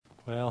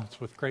Well,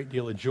 it's with a great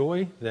deal of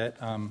joy that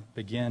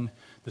begin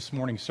this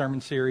morning's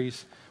sermon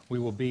series. We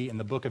will be in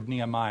the book of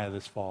Nehemiah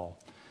this fall.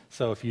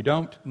 So if you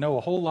don't know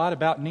a whole lot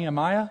about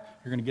Nehemiah,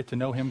 you're going to get to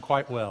know him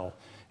quite well.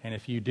 And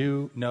if you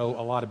do know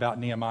a lot about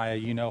Nehemiah,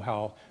 you know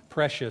how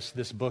precious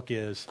this book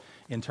is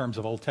in terms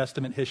of Old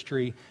Testament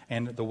history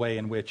and the way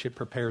in which it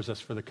prepares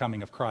us for the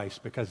coming of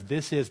Christ. Because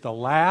this is the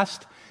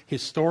last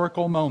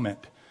historical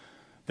moment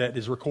that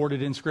is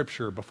recorded in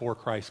Scripture before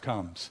Christ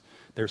comes.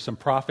 There's some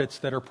prophets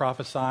that are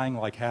prophesying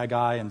like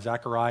Haggai and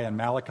Zechariah and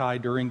Malachi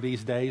during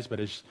these days, but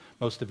as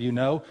most of you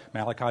know,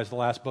 Malachi is the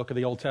last book of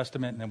the Old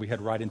Testament, and then we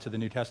head right into the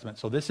New Testament.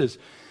 So this is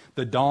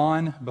the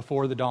dawn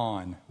before the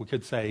dawn. We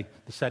could say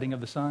the setting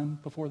of the sun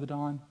before the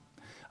dawn.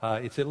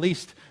 It's at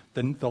least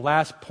the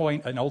last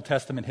point in Old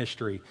Testament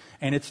history,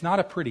 and it's not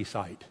a pretty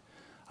sight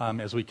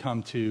as we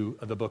come to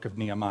the book of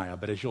Nehemiah.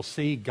 But as you'll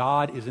see,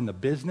 God is in the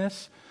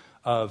business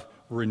of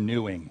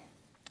renewing.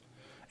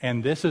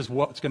 And this is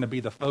what's going to be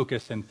the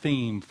focus and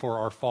theme for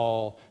our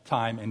fall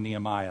time in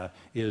Nehemiah,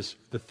 is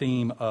the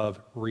theme of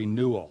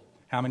renewal.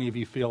 How many of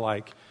you feel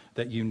like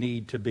that you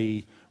need to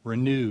be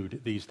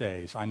renewed these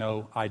days? I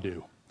know I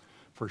do,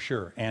 for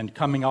sure. And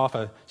coming off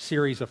a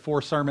series of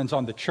 4 sermons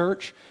on the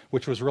church,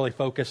 which was really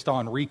focused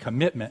on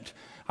recommitment,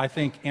 I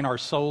think in our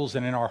souls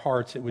and in our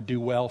hearts it would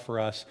do well for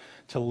us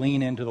to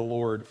lean into the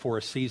Lord for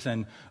a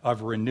season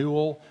of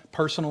renewal,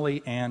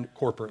 personally and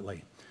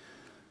corporately.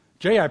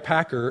 J.I.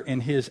 Packer, in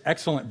his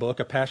excellent book,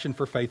 A Passion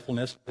for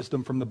Faithfulness,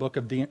 Wisdom from the Book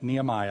of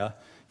Nehemiah,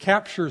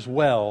 captures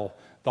well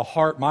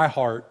my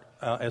heart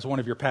as one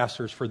of your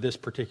pastors for this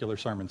particular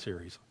sermon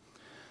series.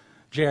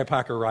 J.I.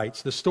 Packer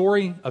writes, "The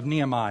story of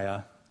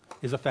Nehemiah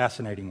is a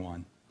fascinating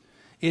one.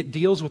 It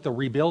deals with the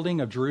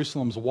rebuilding of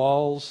Jerusalem's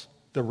walls,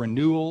 the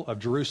renewal of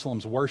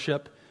Jerusalem's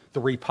worship,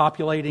 the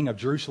repopulating of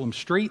Jerusalem's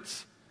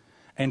streets,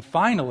 and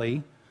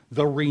finally,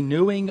 the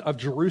renewing of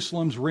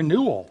Jerusalem's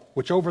renewal,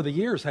 which over the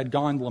years had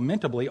gone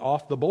lamentably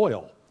off the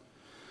boil.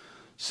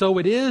 So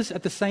it is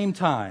at the same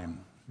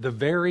time the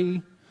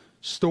very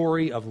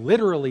story of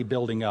literally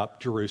building up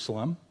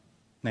Jerusalem,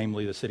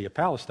 namely the city of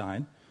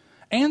Palestine,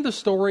 and the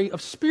story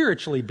of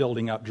spiritually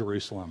building up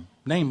Jerusalem,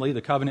 namely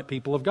the covenant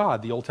people of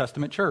God, the Old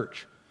Testament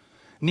church.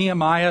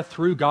 Nehemiah,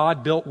 through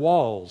God, built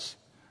walls.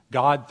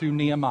 God, through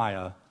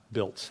Nehemiah,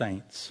 built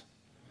saints.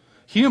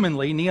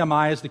 Humanly,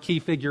 Nehemiah is the key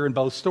figure in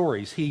both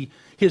stories.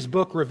 His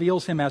book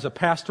reveals him as a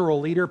pastoral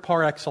leader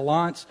par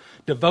excellence,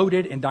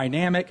 devoted and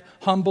dynamic,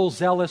 humble,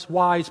 zealous,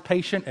 wise,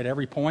 patient at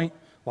every point,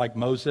 like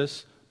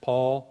Moses,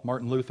 Paul,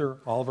 Martin Luther,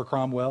 Oliver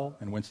Cromwell,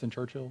 and Winston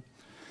Churchill.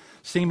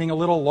 Seeming a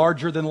little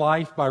larger than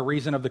life by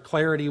reason of the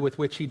clarity with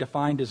which he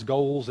defined his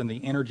goals and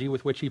the energy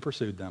with which he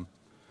pursued them.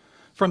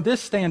 From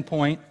this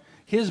standpoint,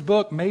 his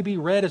book may be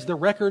read as the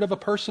record of a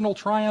personal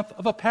triumph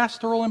of a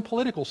pastoral and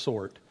political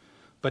sort.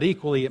 But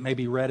equally, it may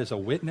be read as a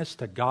witness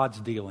to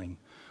God's dealing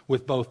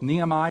with both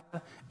Nehemiah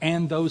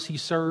and those he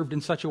served in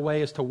such a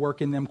way as to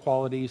work in them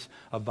qualities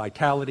of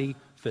vitality,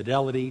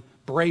 fidelity,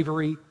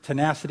 bravery,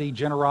 tenacity,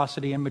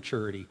 generosity, and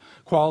maturity.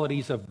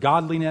 Qualities of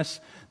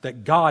godliness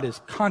that God is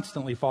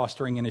constantly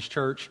fostering in his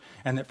church,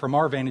 and that from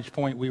our vantage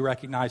point we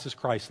recognize as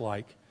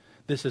Christ-like.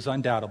 This is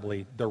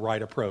undoubtedly the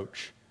right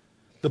approach.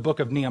 The book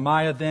of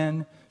Nehemiah,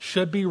 then,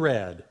 should be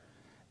read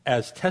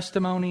as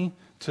testimony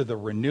to the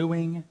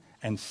renewing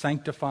and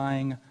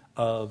sanctifying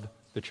of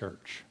the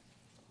church.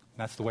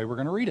 That's the way we're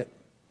going to read it.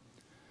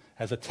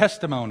 As a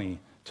testimony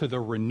to the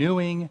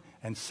renewing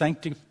and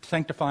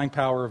sanctifying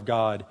power of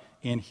God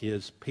in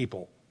his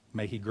people.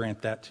 May he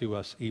grant that to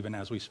us even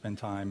as we spend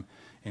time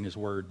in his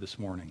word this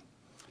morning.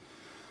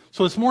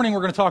 So this morning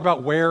we're going to talk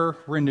about where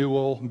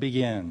renewal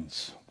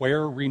begins.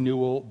 Where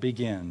renewal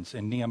begins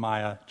in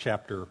Nehemiah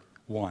chapter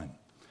 1.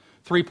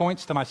 3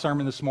 points to my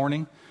sermon this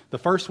morning. The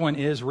first one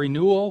is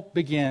renewal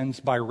begins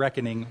by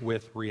reckoning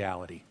with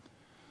reality.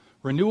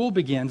 Renewal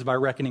begins by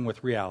reckoning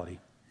with reality.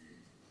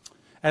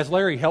 As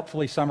Larry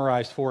helpfully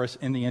summarized for us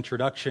in the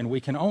introduction, we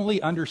can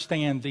only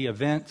understand the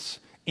events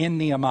in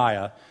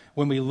Nehemiah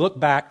when we look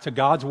back to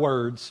God's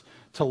words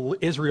to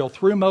Israel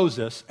through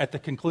Moses at the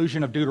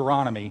conclusion of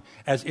Deuteronomy,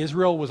 as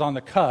Israel was on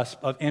the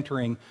cusp of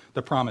entering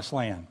the Promised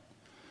Land.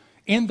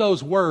 In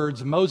those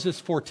words,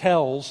 Moses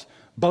foretells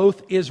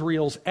both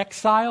Israel's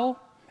exile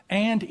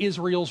and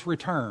Israel's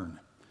return.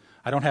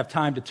 I don't have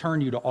time to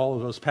turn you to all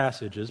of those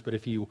passages, but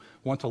if you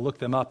want to look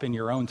them up in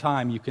your own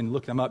time, you can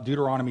look them up.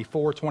 Deuteronomy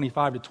 4,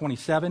 25 to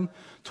 27,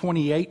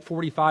 28,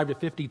 45 to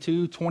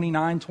 52,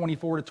 29,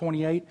 24 to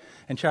 28,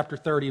 and chapter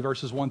 30,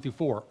 verses 1 through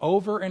 4.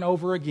 Over and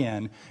over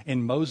again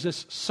in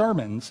Moses'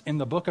 sermons in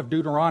the book of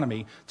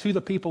Deuteronomy to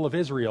the people of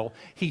Israel,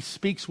 he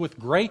speaks with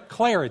great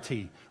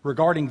clarity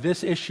regarding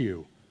this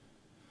issue.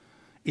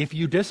 If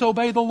you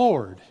disobey the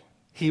Lord,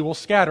 he will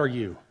scatter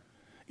you.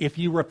 If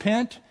you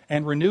repent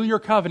and renew your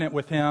covenant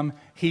with him,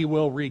 he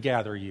will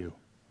regather you.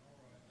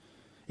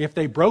 If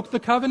they broke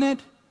the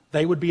covenant,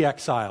 they would be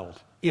exiled.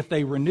 If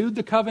they renewed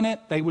the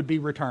covenant, they would be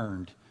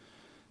returned.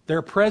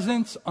 Their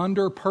presence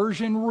under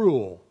Persian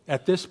rule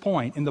at this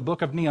point in the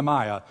book of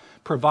Nehemiah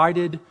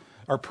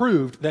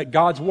proved that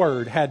God's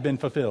word had been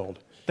fulfilled.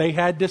 They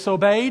had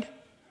disobeyed.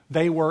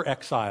 they were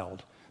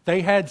exiled.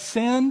 They had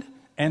sinned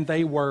and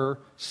they were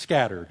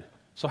scattered.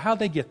 So how'd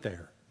they get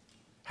there?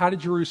 How did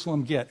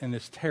Jerusalem get in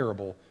this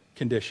terrible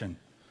condition?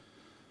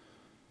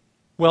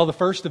 Well, the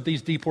first of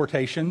these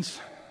deportations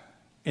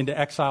into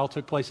exile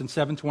took place in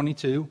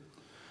 722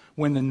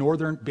 when the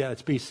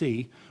it's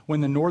BC, when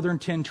the northern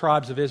 10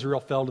 tribes of Israel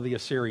fell to the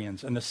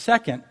Assyrians. And the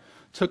second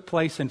took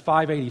place in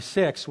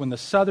 586 when the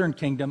southern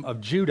kingdom of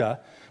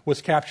Judah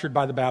was captured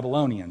by the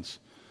Babylonians.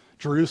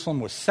 Jerusalem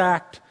was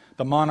sacked,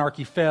 the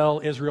monarchy fell,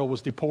 Israel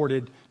was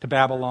deported to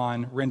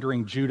Babylon,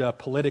 rendering Judah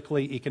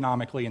politically,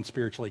 economically, and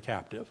spiritually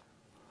captive.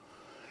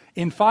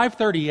 In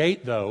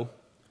 538, though,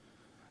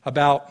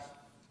 about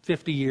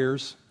 50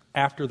 years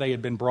after they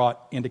had been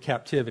brought into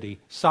captivity,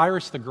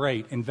 Cyrus the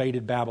Great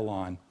invaded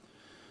Babylon,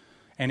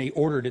 and he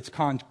ordered its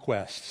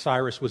conquest.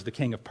 Cyrus was the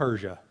king of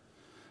Persia.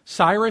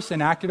 Cyrus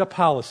enacted a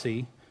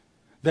policy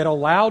that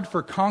allowed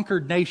for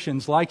conquered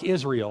nations like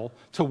Israel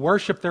to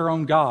worship their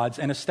own gods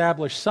and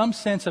establish some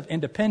sense of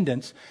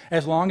independence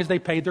as long as they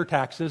paid their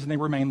taxes and they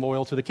remained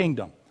loyal to the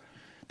kingdom.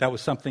 That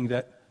was something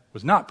that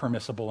was not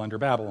permissible under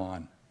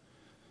Babylon.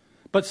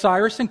 But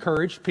Cyrus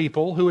encouraged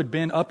people who had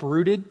been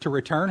uprooted to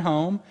return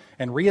home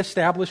and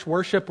reestablish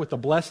worship with the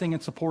blessing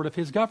and support of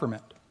his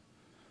government.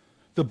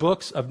 The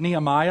books of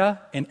Nehemiah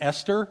and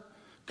Esther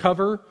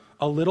cover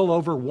a little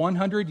over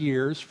 100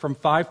 years from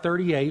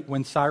 538,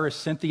 when Cyrus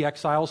sent the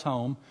exiles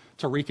home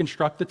to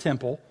reconstruct the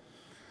temple,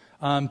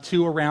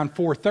 to around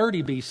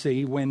 430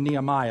 BC, when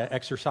Nehemiah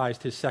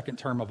exercised his second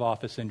term of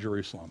office in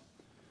Jerusalem.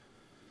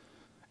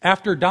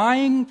 After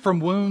dying from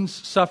wounds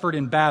suffered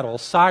in battle,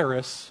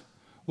 Cyrus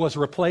was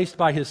replaced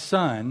by his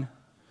son,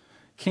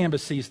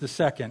 Cambyses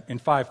II, in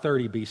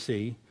 530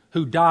 BC,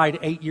 who died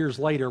 8 years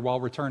later while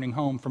returning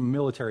home from a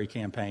military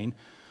campaign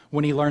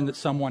when he learned that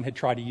someone had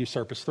tried to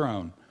usurp his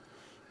throne.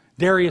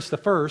 Darius I,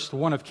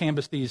 one of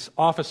Cambyses'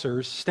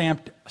 officers,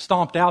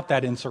 stomped out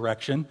that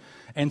insurrection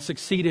and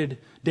succeeded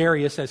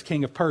Darius as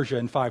king of Persia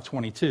in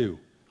 522.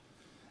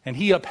 And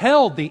he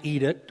upheld the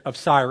edict of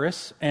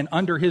Cyrus, and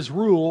under his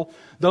rule,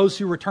 those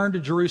who returned to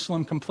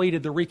Jerusalem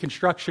completed the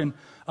reconstruction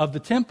of the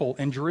temple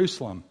in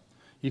Jerusalem.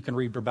 You can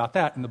read about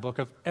that in the book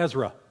of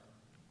Ezra.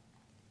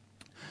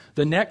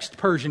 The next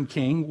Persian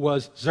king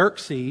was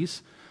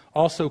Xerxes,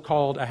 also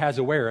called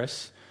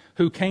Ahasuerus,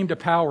 who came to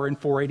power in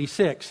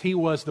 486. He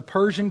was the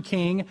Persian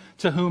king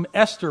to whom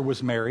Esther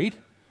was married.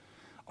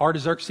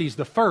 Artaxerxes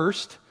I,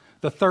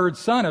 the third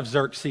son of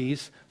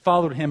Xerxes,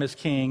 followed him as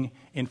king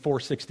in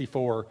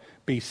 464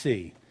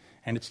 BC.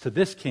 And it's to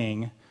this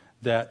king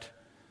that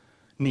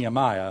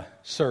Nehemiah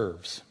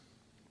serves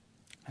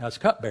as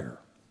cupbearer.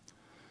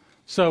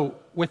 So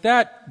with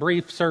that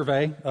brief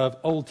survey of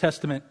Old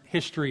Testament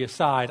history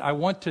aside, I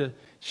want to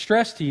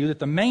stress to you that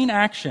the main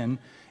action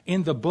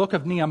in the book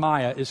of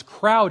Nehemiah is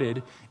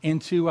crowded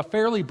into a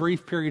fairly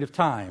brief period of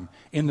time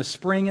in the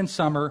spring and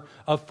summer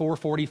of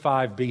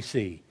 445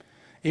 BC.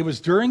 It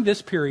was during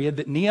this period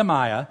that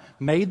Nehemiah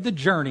made the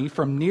journey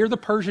from near the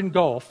Persian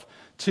Gulf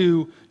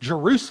to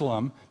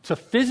Jerusalem to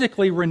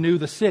physically renew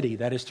the city,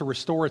 that is, to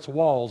restore its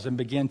walls and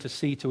begin to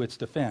see to its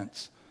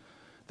defense.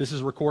 This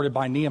is recorded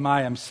by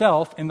Nehemiah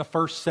himself in the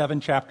first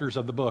 7 chapters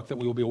of the book that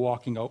we will be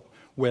working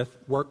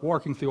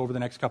through over the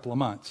next couple of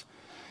months.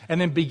 And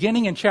then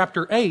beginning in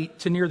chapter 8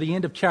 to near the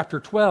end of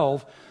chapter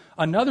 12,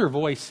 another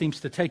voice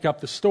seems to take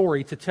up the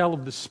story to tell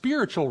of the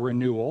spiritual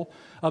renewal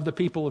of the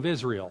people of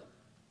Israel.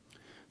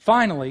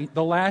 Finally,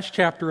 the last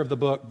chapter of the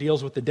book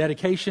deals with the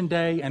dedication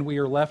day, and we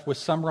are left with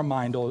some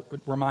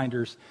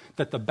reminders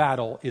that the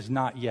battle is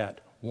not yet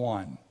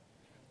won.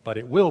 But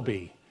it will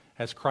be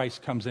as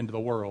Christ comes into the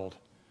world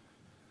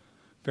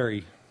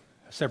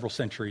several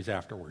centuries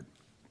afterward.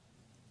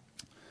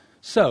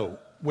 So,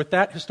 with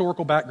that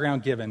historical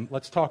background given,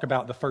 let's talk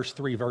about the first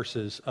 3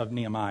 verses of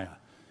Nehemiah.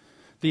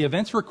 The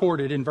events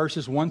recorded in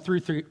verses 1 through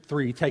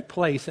 3 take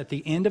place at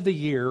the end of the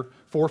year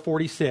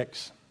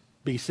 446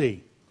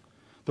 BC.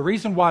 The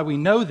reason why we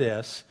know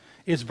this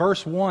is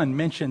verse 1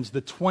 mentions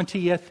the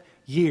 20th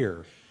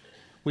year.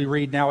 We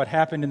read, "Now it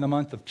happened in the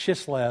month of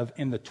Chislev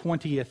in the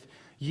 20th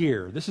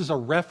year." This is a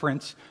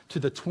reference to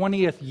the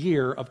 20th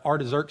year of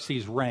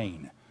Artaxerxes'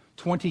 reign,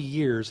 20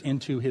 years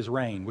into his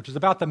reign, which is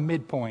about the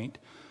midpoint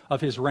of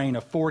his reign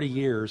of 40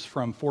 years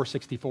from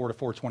 464 to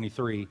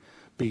 423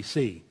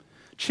 BC.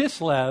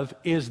 Chislev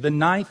is the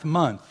 9th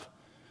month.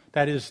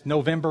 That is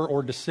November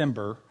or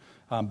December,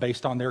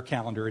 based on their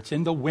calendar. It's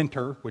in the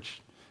winter,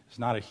 which is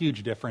not a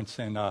huge difference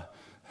in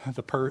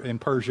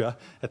Persia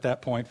at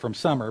that point from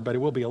summer, but it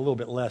will be a little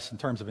bit less in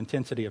terms of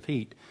intensity of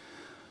heat.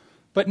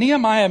 But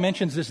Nehemiah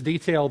mentions this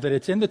detail that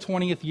it's in the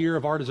 20th year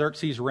of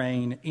Artaxerxes'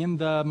 reign, in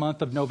the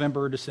month of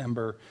November or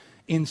December,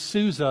 in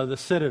Susa, the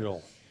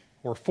citadel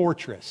or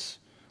fortress,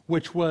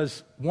 which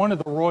was one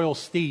of the royal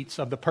seats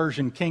of the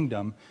Persian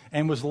kingdom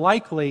and was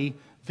likely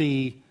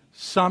the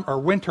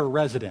winter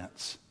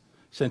residence,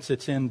 since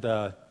it's in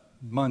the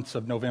months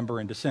of November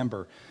and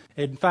December.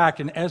 In fact,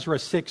 in Ezra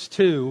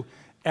 6:2,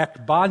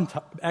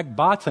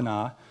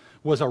 Ecbatana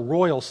was a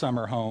royal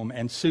summer home,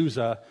 and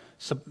Susa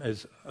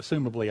is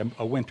assumably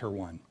a winter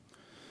one.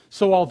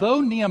 So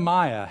although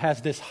Nehemiah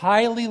has this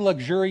highly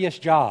luxurious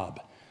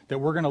job that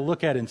we're going to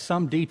look at in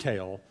some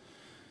detail,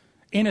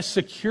 in a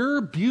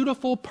secure,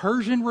 beautiful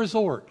Persian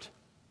resort,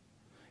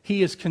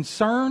 he is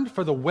concerned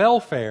for the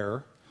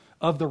welfare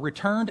of the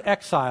returned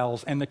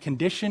exiles and the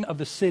condition of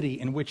the city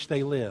in which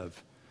they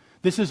live.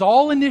 This is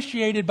all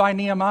initiated by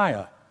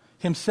Nehemiah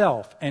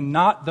himself and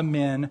not the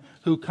men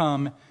who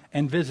come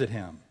and visit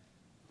him.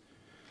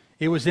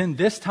 It was in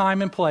this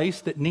time and place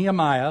that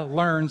Nehemiah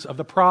learns of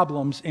the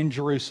problems in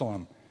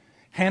Jerusalem.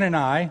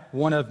 Hanani,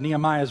 one of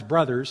Nehemiah's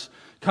brothers,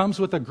 comes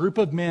with a group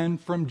of men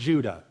from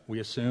Judah. We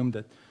assume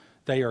that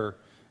they are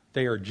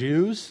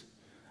Jews,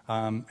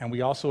 and we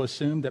also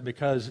assume that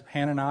because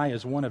Hanani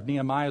is one of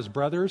Nehemiah's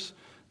brothers,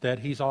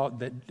 that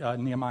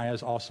Nehemiah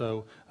is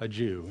also a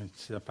Jew.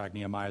 In fact,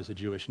 Nehemiah is a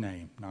Jewish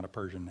name, not a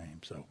Persian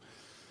name.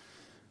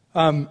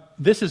 So,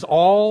 this is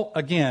all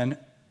again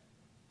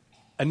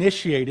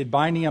initiated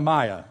by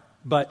Nehemiah.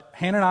 But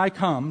Hanani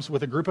comes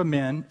with a group of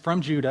men from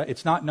Judah.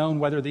 It's not known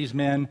whether these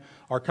men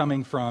are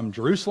coming from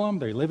Jerusalem,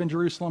 they live in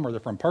Jerusalem, or they're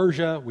from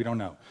Persia. We don't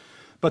know.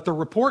 But the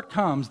report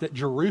comes that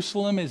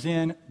Jerusalem is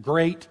in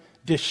great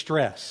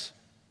distress.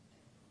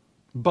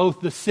 Both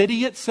the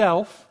city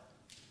itself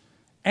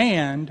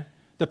and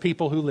the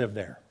people who live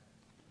there.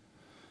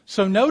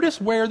 So notice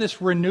where this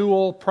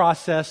renewal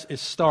process is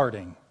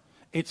starting.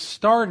 It's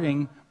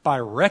starting by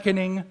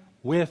reckoning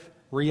with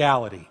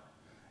reality.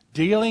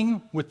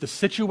 Dealing with the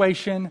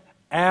situation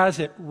as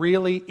it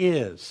really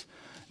is.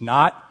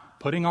 Not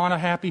putting on a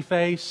happy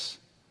face,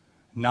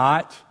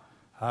 not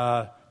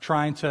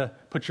trying to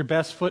put your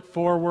best foot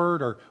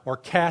forward or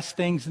cast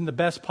things in the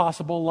best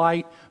possible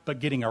light, but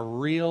getting a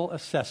real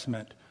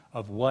assessment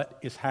of what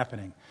is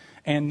happening.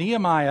 And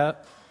Nehemiah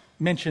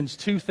mentions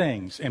two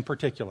things in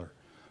particular.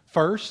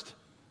 First,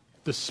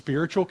 the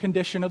spiritual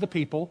condition of the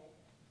people,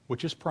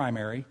 which is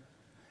primary,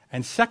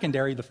 and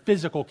secondary, the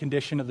physical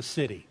condition of the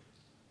city.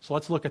 So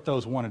let's look at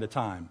those one at a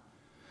time.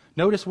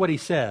 Notice what he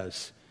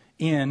says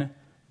in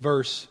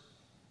verse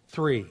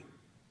 3.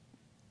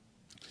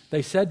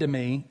 They said to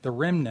me, the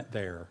remnant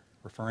there,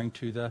 referring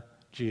to the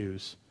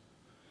Jews,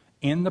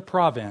 in the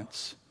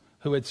province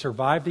who had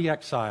survived the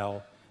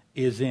exile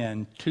is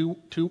in two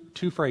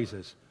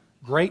phrases,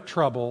 great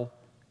trouble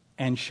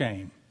and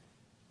shame.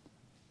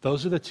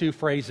 Those are the two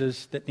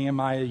phrases that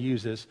Nehemiah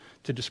uses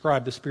to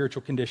describe the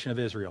spiritual condition of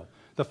Israel.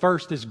 The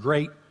first is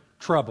great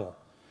trouble.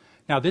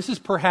 Now, this is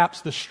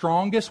perhaps the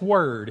strongest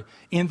word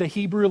in the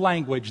Hebrew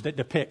language that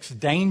depicts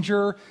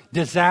danger,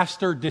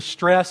 disaster,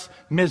 distress,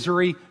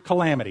 misery,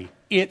 calamity.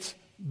 It's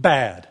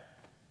bad.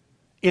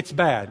 It's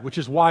bad, which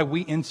is why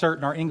we insert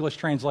in our English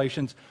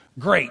translations,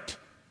 great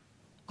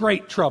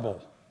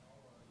trouble.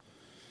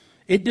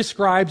 It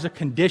describes a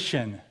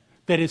condition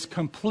that is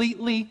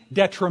completely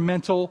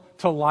detrimental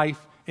to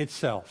life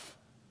itself.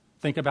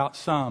 Think about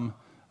some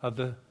of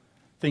the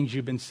things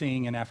you've been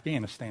seeing in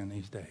Afghanistan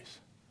these days.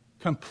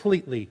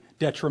 Completely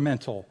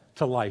detrimental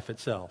to life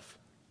itself.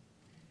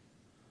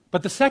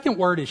 But the second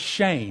word is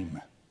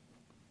shame.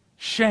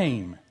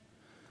 Shame.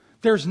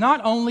 There's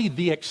not only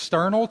the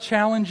external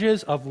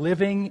challenges of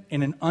living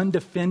in an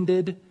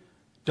undefended,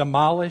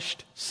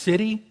 demolished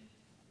city,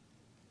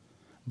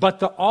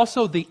 but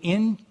also the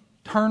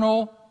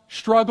internal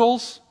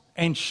struggles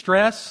and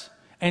stress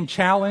and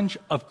challenge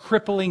of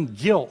crippling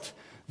guilt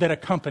that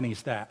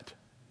accompanies that.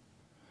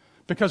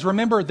 Because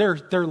remember,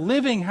 they're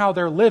living how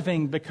they're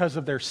living because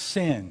of their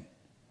sin.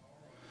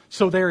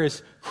 So there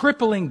is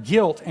crippling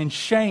guilt and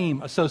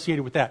shame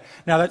associated with that.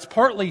 Now that's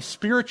partly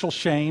spiritual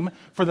shame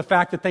for the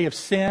fact that they have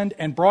sinned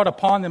and brought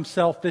upon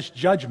themselves this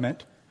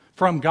judgment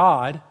from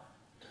God.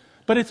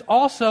 But it's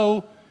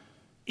also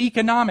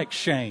economic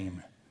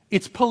shame.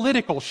 It's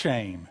political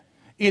shame.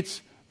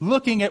 It's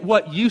looking at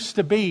what used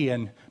to be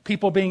and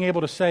people being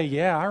able to say,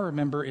 yeah, I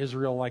remember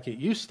Israel like it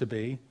used to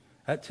be.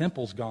 That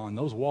temple's gone.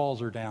 Those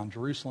walls are down.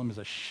 Jerusalem is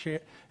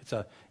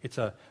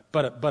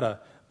but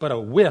a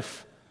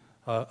whiff,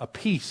 a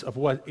piece of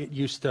what it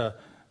used to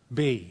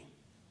be.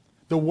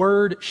 The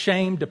word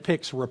shame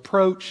depicts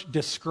reproach,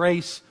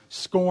 disgrace,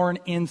 scorn,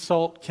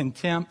 insult,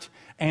 contempt,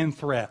 and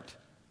threat.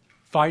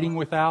 Fighting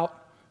without,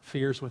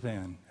 fears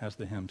within, as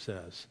the hymn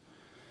says.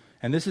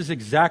 And this is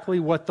exactly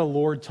what the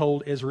Lord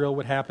told Israel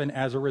would happen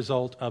as a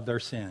result of their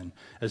sin.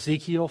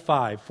 Ezekiel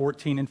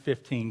 5:14 and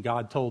 15,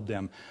 God told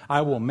them,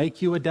 I will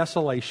make you a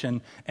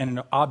desolation and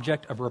an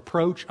object of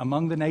reproach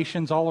among the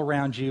nations all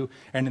around you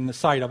and in the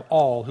sight of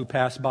all who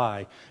pass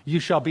by.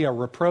 You shall be a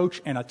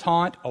reproach and a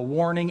taunt, a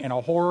warning and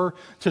a horror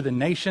to the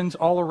nations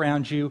all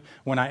around you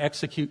when I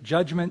execute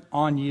judgment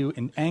on you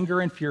in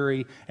anger and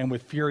fury and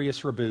with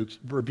furious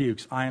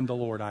rebukes. I am the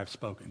Lord, I have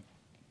spoken.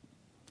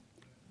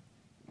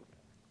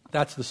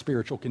 That's the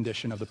spiritual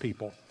condition of the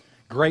people.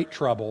 Great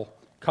trouble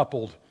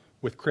coupled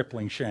with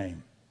crippling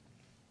shame.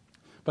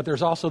 But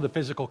there's also the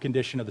physical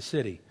condition of the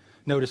city.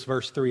 Notice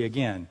verse 3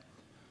 again.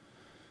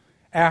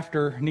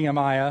 After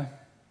Nehemiah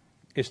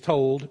is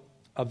told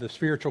of the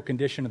spiritual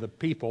condition of the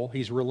people,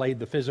 he's relayed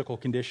the physical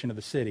condition of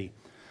the city.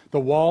 The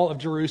wall of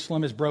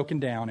Jerusalem is broken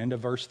down, into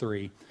verse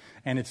 3,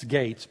 and its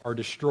gates are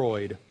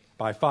destroyed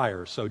by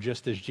fire. So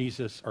just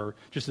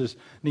as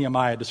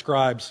Nehemiah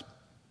describes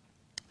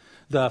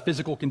the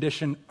physical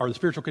condition or the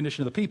spiritual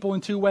condition of the people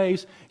in two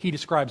ways, he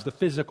describes the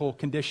physical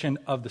condition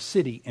of the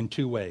city in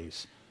two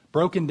ways: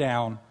 broken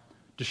down,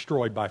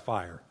 destroyed by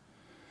fire.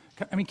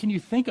 I mean, can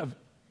you think of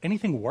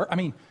anything worse? I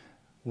mean,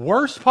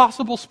 worst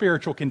possible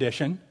spiritual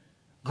condition,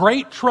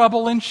 great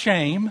trouble and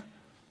shame,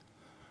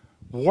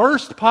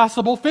 worst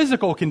possible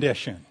physical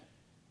condition.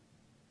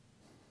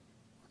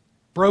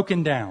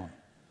 Broken down,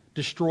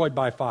 destroyed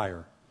by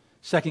fire.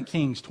 2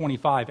 Kings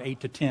 25,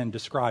 8-10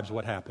 describes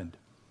what happened.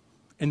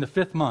 In the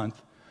 5th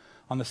month,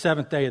 on the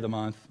 7th day of the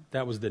month,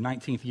 that was the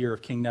 19th year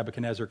of King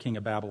Nebuchadnezzar, king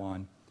of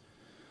Babylon,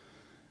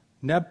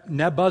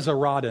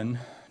 Nebuzaradan,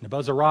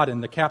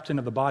 the captain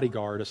of the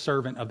bodyguard, a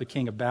servant of the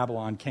king of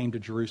Babylon, came to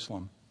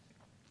Jerusalem.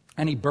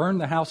 And he burned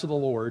the house of the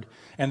Lord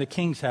and the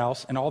king's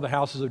house and all the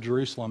houses of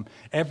Jerusalem.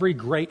 Every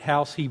great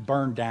house he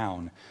burned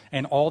down.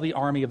 And all the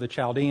army of the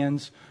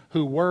Chaldeans,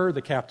 who were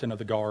the captain of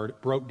the guard,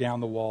 broke down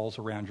the walls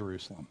around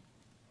Jerusalem.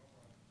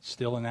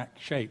 Still in that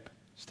shape,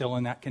 still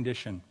in that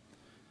condition,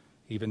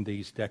 even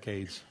these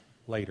decades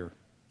later,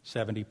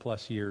 70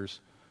 plus years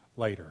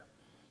later.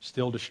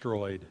 Still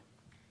destroyed,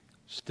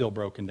 still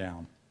broken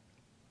down.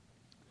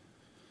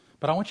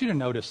 But I want you to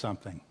notice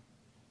something.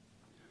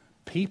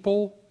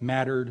 People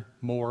mattered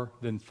more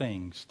than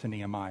things to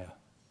Nehemiah.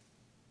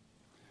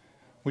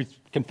 We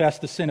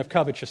confessed the sin of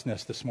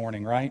covetousness this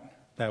morning, right?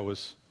 That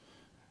was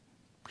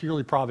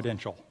purely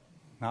providential,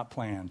 not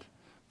planned.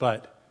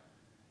 But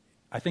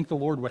I think the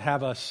Lord would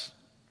have us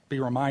be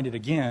reminded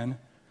again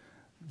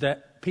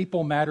that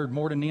people mattered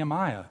more to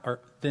Nehemiah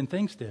than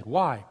things did.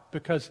 Why?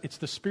 Because it's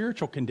the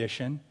spiritual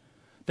condition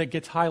that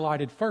gets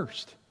highlighted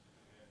first.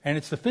 And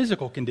it's the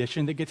physical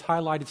condition that gets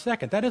highlighted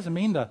second. That doesn't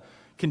mean the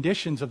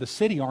conditions of the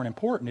city aren't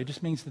important. It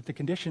just means that the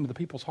condition of the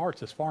people's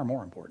hearts is far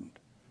more important.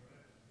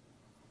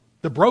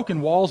 The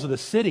broken walls of the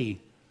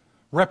city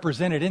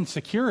represented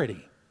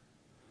insecurity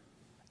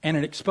and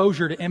an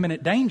exposure to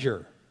imminent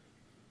danger,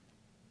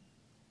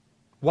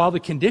 while the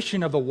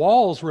condition of the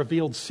walls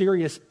revealed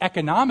serious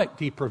economic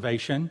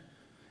deprivation.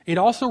 It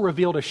also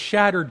revealed a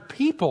shattered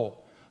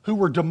people who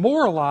were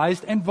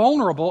demoralized and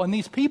vulnerable, and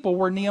these people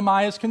were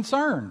Nehemiah's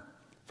concern,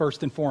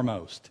 first and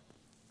foremost.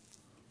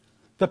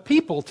 The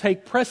people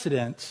take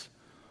precedence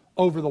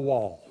over the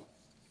wall.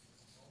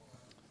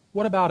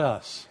 What about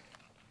us?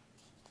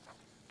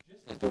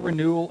 Just as the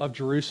renewal of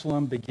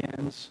Jerusalem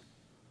begins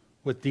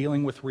with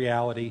dealing with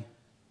reality,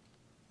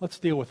 let's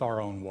deal with our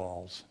own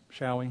walls,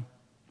 shall we?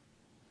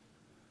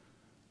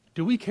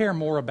 Do we care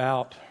more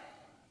about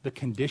the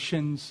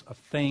conditions of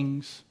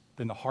things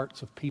than the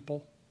hearts of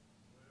people?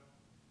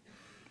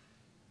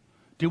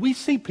 Do we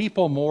see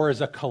people more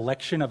as a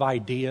collection of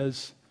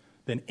ideas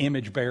than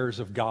image bearers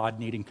of God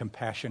needing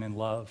compassion and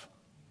love?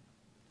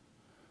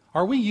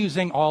 Are we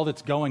using all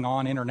that's going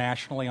on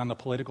internationally on the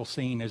political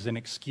scene as an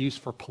excuse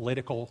for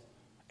political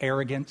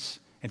arrogance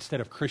instead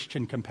of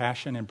Christian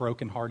compassion and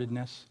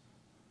brokenheartedness?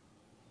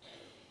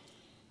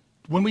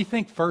 When we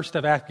think first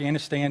of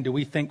Afghanistan, do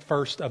we think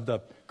first of the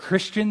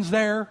Christians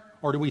there,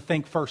 or do we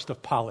think first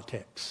of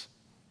politics?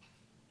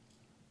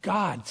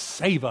 God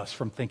save us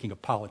from thinking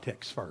of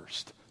politics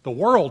first. The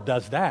world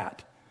does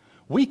that.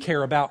 We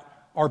care about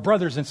our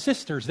brothers and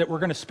sisters that we're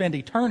going to spend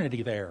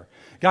eternity there.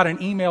 Got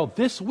an email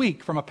this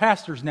week from a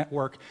pastor's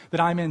network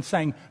that I'm in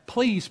saying,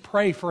 please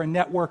pray for a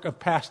network of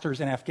pastors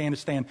in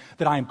Afghanistan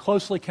that I am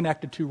closely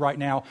connected to right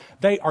now.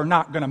 They are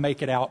not going to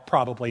make it out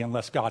probably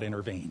unless God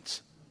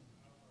intervenes.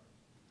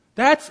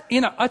 That's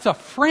a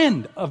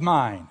friend of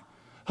mine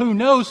who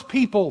knows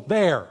people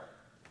there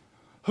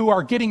who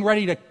are getting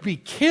ready to be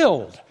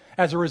killed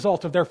as a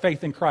result of their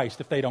faith in Christ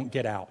if they don't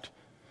get out.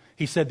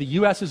 He said the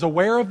U.S. is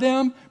aware of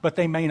them, but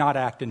they may not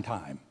act in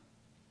time.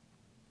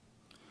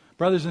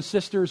 Brothers and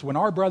sisters, when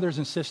our brothers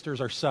and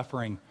sisters are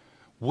suffering,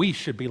 we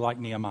should be like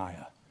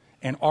Nehemiah,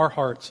 and our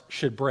hearts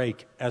should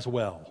break as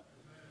well.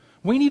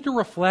 We need to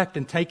reflect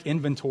and take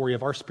inventory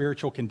of our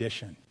spiritual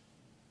condition.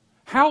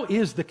 How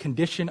is the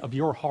condition of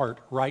your heart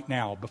right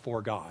now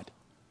before God?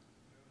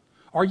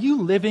 Are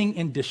you living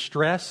in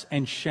distress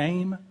and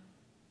shame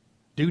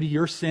due to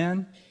your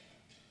sin?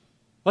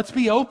 Let's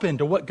be open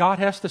to what God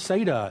has to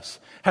say to us.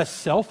 Has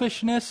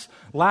selfishness,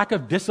 lack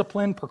of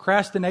discipline,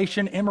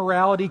 procrastination,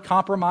 immorality,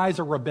 compromise,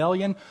 or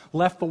rebellion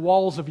left the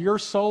walls of your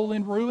soul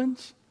in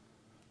ruins?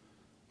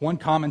 One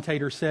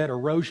commentator said,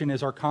 erosion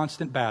is our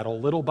constant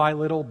battle. Little by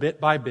little, bit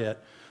by bit,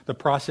 the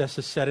process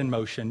is set in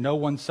motion. No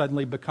one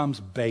suddenly becomes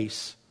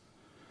base.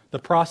 The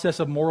process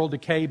of moral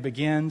decay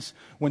begins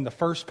when the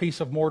first piece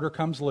of mortar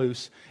comes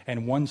loose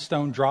and one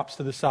stone drops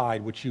to the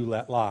side, which you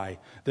let lie.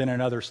 Then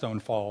another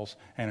stone falls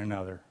and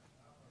another.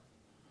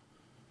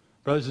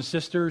 Brothers and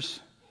sisters,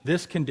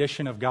 this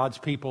condition of God's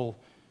people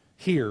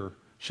here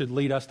should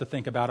lead us to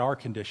think about our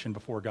condition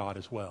before God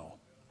as well.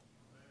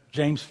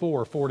 James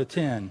 4,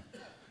 4-10.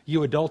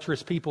 You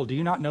adulterous people, do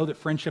you not know that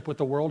friendship with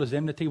the world is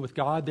enmity with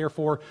God?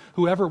 Therefore,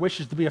 whoever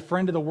wishes to be a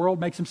friend of the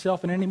world makes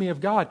himself an enemy of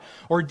God.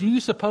 Or do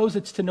you suppose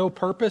it's to no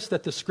purpose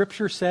that the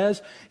Scripture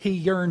says he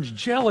yearns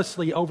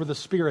jealously over the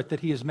Spirit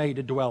that he has made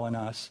to dwell in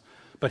us?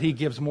 but he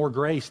gives more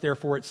grace.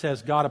 Therefore it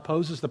says, God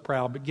opposes the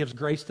proud, but gives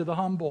grace to the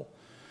humble.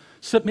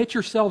 Submit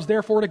yourselves,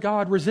 therefore, to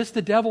God. Resist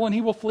the devil, and he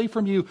will flee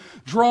from you.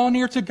 Draw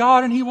near to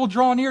God, and he will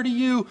draw near to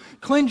you.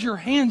 Cleanse your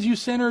hands, you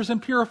sinners,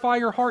 and purify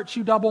your hearts,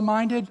 you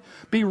double-minded.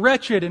 Be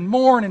wretched, and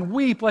mourn, and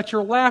weep. Let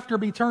your laughter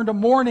be turned to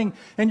mourning,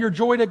 and your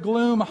joy to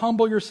gloom.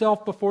 Humble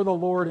yourself before the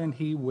Lord, and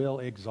he will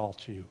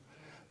exalt you.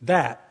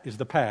 That is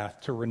the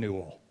path to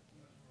renewal.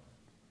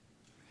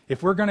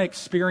 If we're going to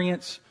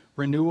experience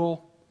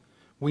renewal,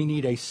 we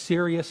need a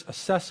serious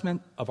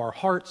assessment of our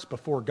hearts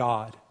before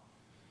God.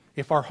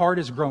 If our heart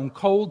has grown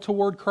cold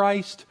toward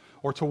Christ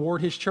or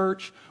toward his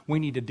church, we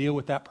need to deal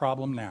with that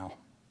problem now.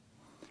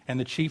 And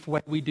the chief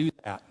way we do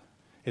that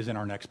is in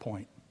our next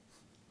point.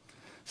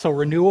 So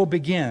renewal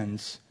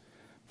begins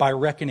by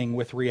reckoning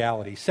with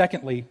reality.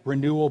 Secondly,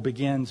 renewal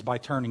begins by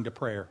turning to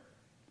prayer.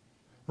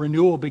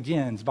 Renewal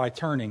begins by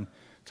turning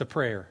to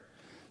prayer.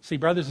 See,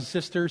 brothers and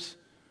sisters,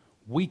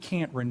 we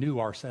can't renew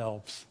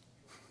ourselves.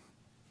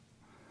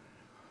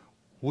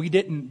 We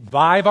didn't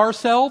vive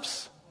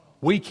ourselves.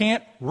 We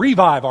can't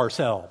revive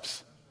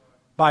ourselves.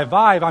 By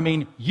vive, I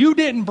mean you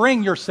didn't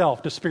bring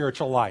yourself to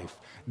spiritual life.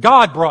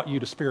 God brought you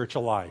to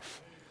spiritual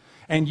life.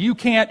 And you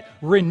can't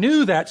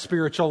renew that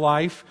spiritual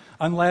life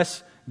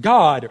unless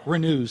God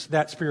renews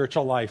that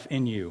spiritual life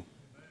in you.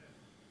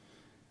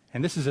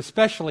 And this is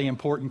especially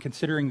important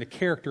considering the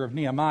character of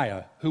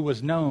Nehemiah, who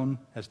was known,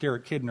 as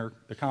Derek Kidner,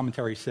 the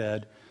commentary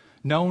said,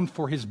 known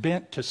for his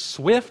bent to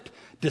swift,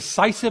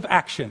 decisive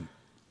action.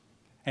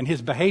 And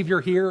his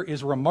behavior here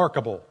is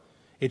remarkable.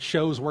 It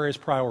shows where his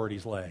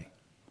priorities lay.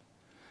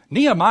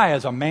 Nehemiah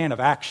is a man of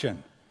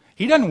action.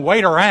 He doesn't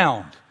wait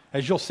around.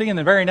 As you'll see in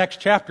the very next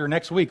chapter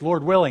next week,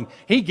 Lord willing,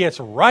 he gets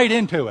right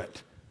into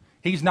it.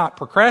 He's not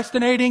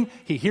procrastinating.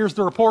 He hears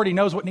the report. He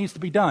knows what needs to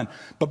be done.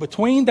 But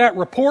between that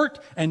report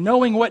and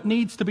knowing what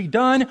needs to be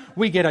done,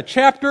 we get a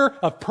chapter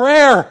of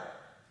prayer.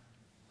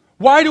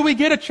 Why do we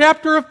get a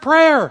chapter of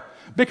prayer?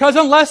 Because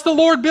unless the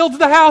Lord builds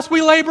the house,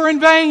 we labor in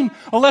vain.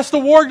 Unless the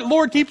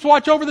Lord keeps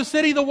watch over the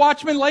city, the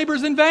watchman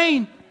labors in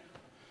vain.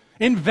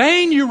 In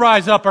vain you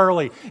rise up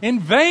early. In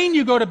vain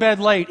you go to bed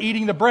late,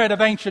 eating the bread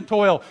of ancient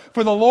toil.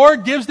 For the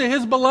Lord gives to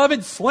his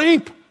beloved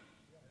sleep.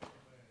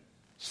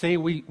 See,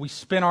 we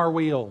spin our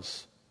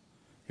wheels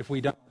if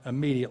we don't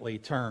immediately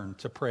turn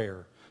to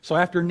prayer. So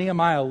after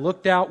Nehemiah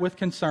looked out with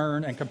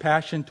concern and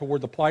compassion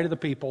toward the plight of the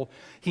people,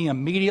 he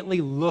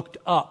immediately looked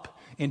up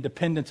in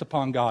dependence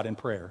upon God in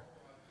prayer.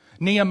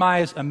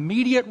 Nehemiah's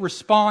immediate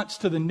response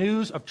to the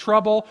news of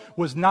trouble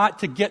was not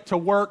to get to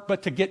work,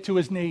 but to get to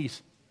his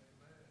knees.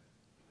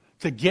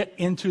 To get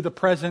into the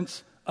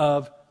presence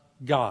of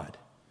God.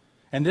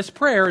 And this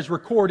prayer is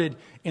recorded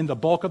in the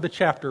bulk of the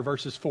chapter,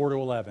 verses 4 to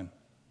 11.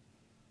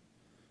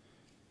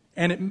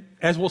 And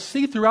as we'll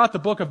see throughout the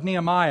book of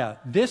Nehemiah,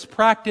 this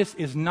practice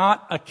is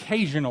not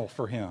occasional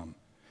for him.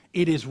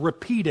 It is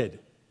repeated.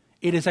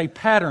 It is a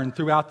pattern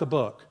throughout the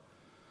book.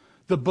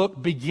 The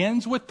book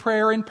begins with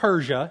prayer in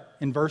Persia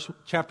in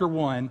chapter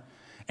 1,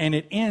 and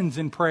it ends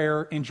in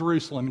prayer in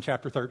Jerusalem in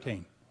chapter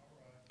 13.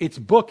 It's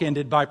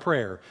bookended by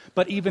prayer.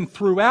 But even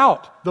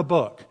throughout the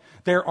book,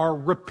 there are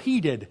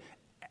repeated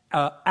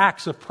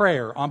acts of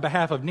prayer on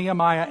behalf of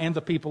Nehemiah and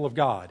the people of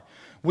God.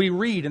 We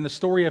read in the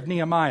story of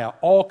Nehemiah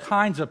all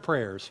kinds of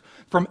prayers,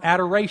 from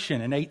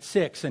adoration in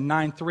 8:6 and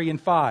 9:3 and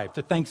 5,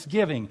 to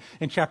thanksgiving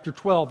in chapter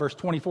 12, verse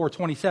 24,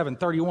 27,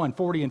 31,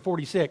 40, and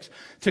 46,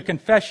 to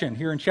confession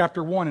here in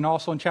chapter 1 and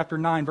also in chapter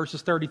 9,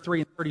 verses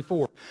 33 and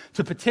 34,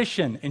 to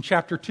petition in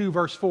chapter 2,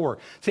 verse 4,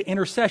 to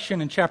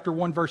intercession in chapter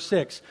 1, verse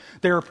 6.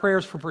 There are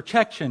prayers for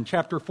protection,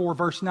 chapter 4,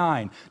 verse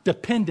 9,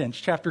 dependence,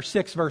 chapter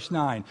 6, verse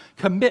 9,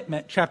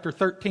 commitment, chapter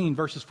 13,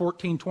 verses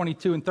 14,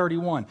 22, and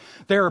 31.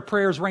 There are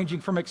prayers ranging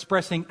from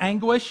expressing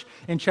anguish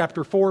in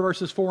chapter 4,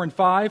 verses 4 and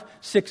 5,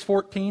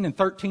 6:14 and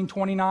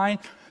 13:29,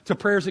 to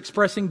prayers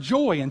expressing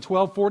joy in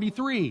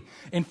 12:43.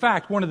 In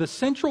fact, one of the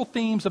central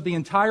themes of the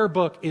entire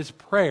book is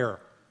prayer.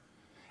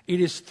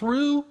 It is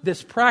through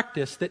this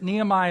practice that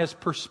Nehemiah's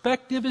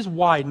perspective is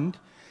widened,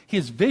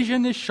 his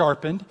vision is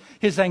sharpened,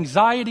 his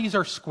anxieties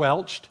are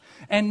squelched,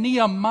 and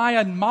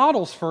Nehemiah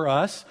models for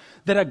us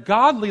that a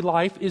godly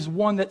life is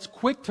one that's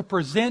quick to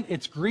present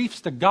its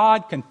griefs to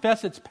God,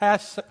 confess its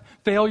past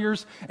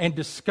failures, and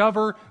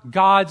discover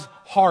God's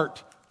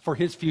heart for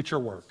his future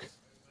work.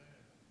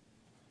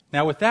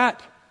 Now, with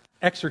that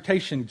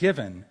exhortation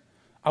given,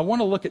 I want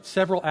to look at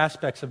several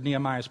aspects of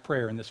Nehemiah's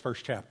prayer in this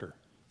first chapter.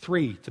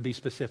 3 to be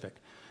specific.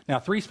 Now,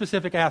 3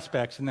 specific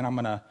aspects, and then I'm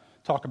going to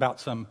talk about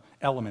some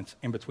elements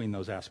in between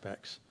those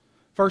aspects.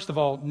 First of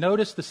all,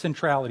 notice the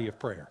centrality of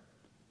prayer.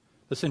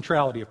 The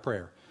centrality of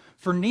prayer.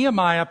 For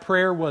Nehemiah,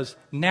 prayer was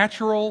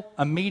natural,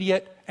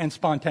 immediate, and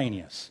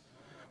spontaneous.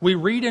 We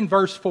read in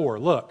verse 4,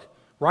 look,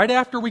 right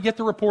after we get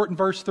the report in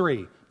verse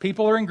 3,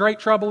 people are in great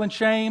trouble and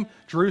shame,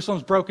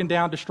 Jerusalem's broken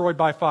down, destroyed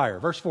by fire.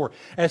 Verse 4,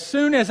 as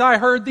soon as I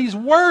heard these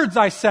words,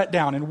 I sat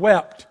down and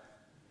wept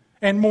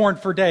and mourned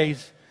for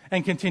days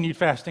and continued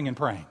fasting and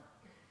praying.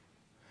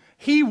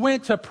 He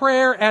went to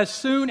prayer as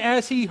soon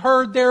as he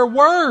heard their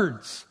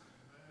words.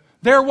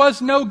 There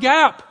was no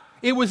gap.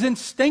 It was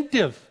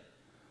instinctive.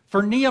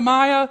 For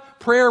Nehemiah,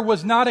 prayer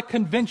was not a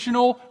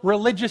conventional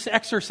religious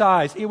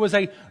exercise. It was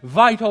a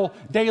vital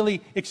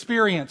daily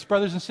experience.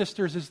 Brothers and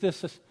sisters, is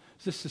this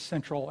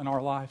essential in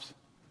our lives?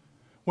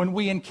 When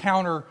we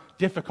encounter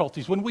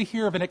difficulties, when we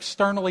hear of an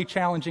externally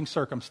challenging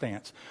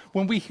circumstance,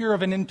 when we hear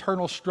of an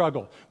internal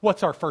struggle,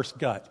 what's our first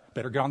gut?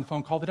 Better get on the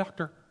phone, call the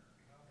doctor.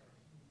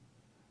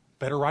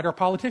 Better write our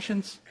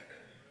politicians.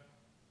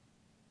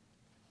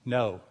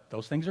 No,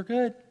 those things are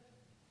good.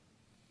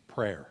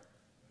 Prayer.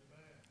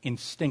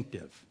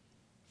 Instinctive.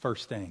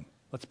 First thing.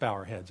 Let's bow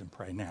our heads and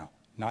pray now.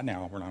 Not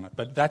now, we're not.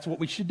 But that's what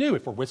we should do.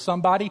 If we're with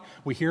somebody,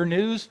 we hear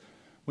news,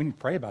 we need to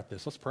pray about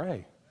this. Let's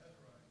pray.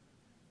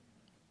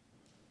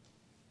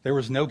 There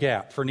was no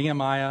gap. For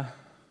Nehemiah,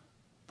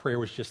 prayer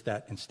was just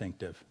that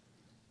instinctive.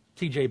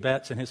 T.J.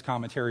 Betts in his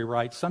commentary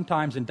writes,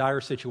 sometimes in dire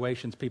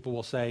situations people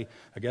will say,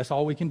 I guess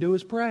all we can do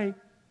is pray.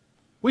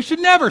 We should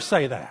never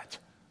say that.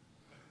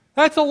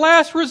 That's a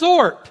last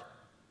resort.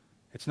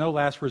 It's no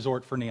last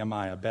resort for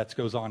Nehemiah. Betts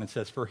goes on and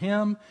says, for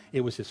him,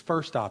 it was his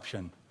first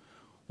option.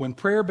 When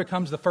prayer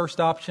becomes the first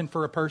option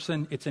for a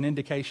person, it's an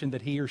indication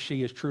that he or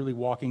she is truly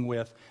walking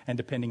with and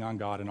depending on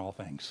God in all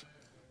things.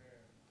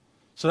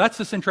 So that's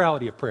the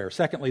centrality of prayer.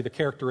 Secondly, the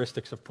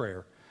characteristics of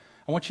prayer.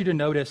 I want you to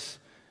notice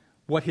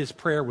what his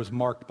prayer was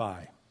marked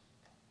by.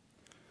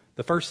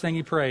 The first thing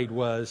he prayed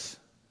was,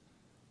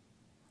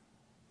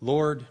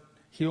 Lord,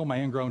 heal my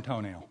ingrown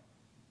toenail.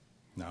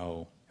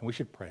 No, and we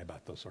should pray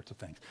about those sorts of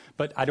things.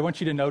 But I want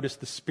you to notice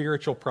the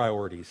spiritual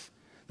priorities.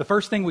 The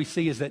first thing we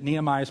see is that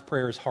Nehemiah's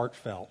prayer is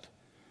heartfelt.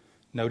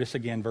 Notice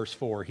again verse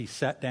 4. He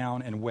sat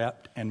down and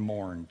wept and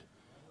mourned.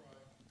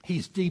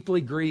 He's deeply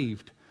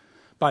grieved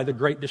by the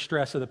great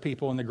distress of the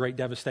people and the great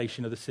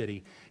devastation of the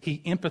city.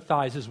 He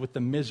empathizes with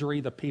the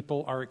misery the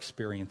people are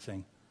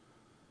experiencing.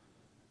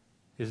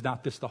 Is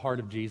not this the heart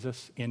of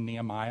Jesus in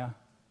Nehemiah?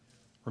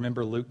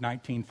 Remember Luke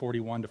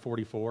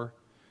 19:41-44?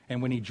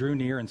 And when he drew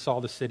near and saw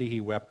the city, he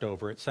wept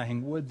over it,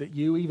 saying, would that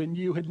you, even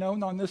you, had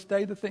known on this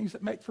day the things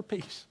that make for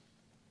peace.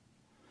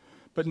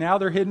 But now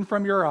they're hidden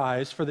from your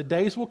eyes, for the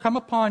days will come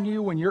upon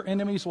you when your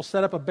enemies will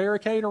set up a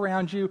barricade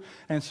around you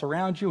and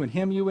surround you and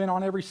hem you in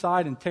on every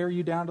side and tear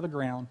you down to the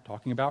ground.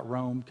 Talking about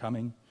Rome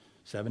coming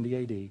 70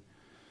 A.D.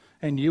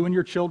 And you and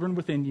your children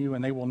within you,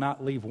 and they will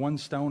not leave one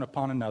stone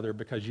upon another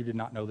because you did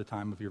not know the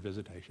time of your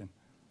visitation.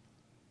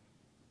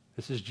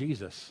 This is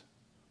Jesus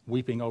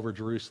weeping over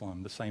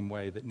Jerusalem the same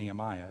way that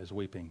Nehemiah is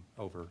weeping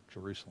over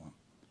Jerusalem.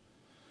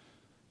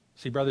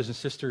 See, brothers and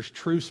sisters,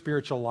 true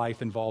spiritual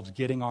life involves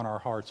getting on our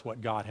hearts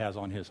what God has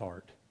on his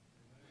heart.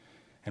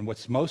 And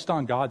what's most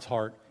on God's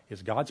heart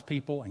is God's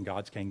people and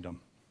God's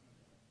kingdom.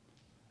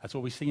 That's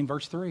what we see in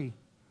verse 3.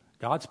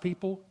 God's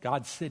people,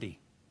 God's city.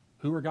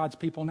 Who are God's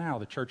people now?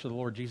 The church of the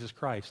Lord Jesus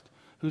Christ.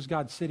 Who's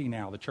God's city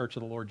now? The church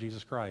of the Lord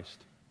Jesus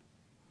Christ.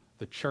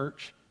 The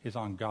church is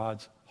on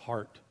God's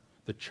heart.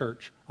 The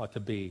church ought to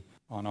be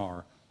on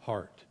our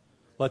heart.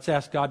 Let's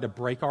ask God to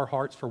break our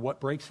hearts for what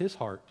breaks his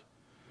heart.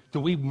 Do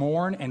we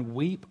mourn and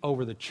weep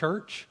over the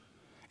church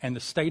and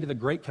the state of the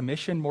Great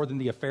Commission more than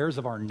the affairs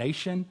of our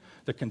nation,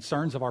 the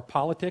concerns of our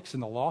politics,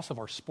 and the loss of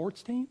our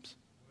sports teams?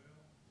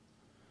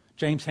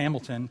 James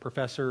Hamilton,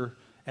 professor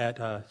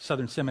at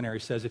Southern Seminary,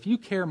 says, if you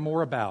care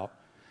more about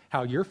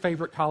how your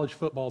favorite college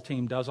football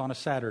team does on a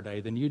Saturday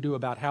than you do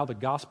about how the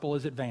gospel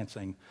is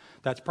advancing,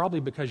 that's probably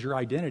because your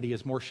identity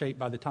is more shaped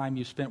by the time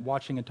you spent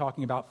watching and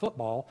talking about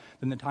football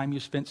than the time you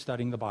spent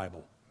studying the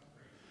Bible.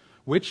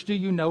 Which do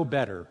you know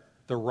better,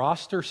 the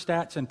roster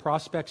stats and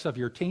prospects of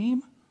your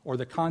team or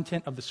the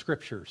content of the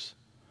scriptures?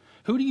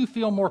 Who do you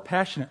feel more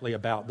passionately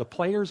about, the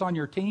players on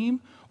your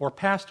team or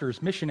pastors,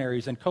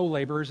 missionaries, and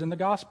co-laborers in the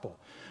gospel?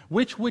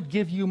 Which would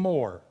give you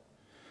more?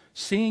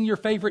 Seeing your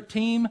favorite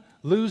team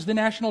lose the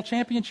national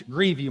championship,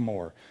 grieve you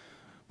more?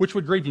 Which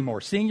would grieve you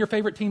more? Seeing your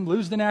favorite team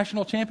lose the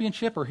national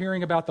championship or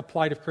hearing about the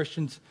plight of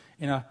Christians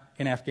in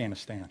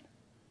Afghanistan?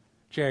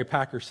 J.I.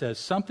 Packer says,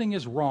 something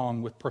is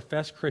wrong with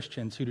professed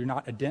Christians who do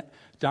not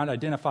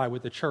identify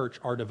with the church,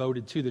 are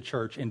devoted to the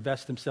church,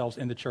 invest themselves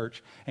in the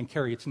church, and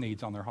carry its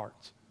needs on their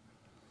hearts.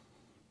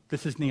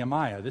 This is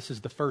Nehemiah. This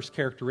is the first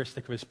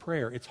characteristic of his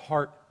prayer. It's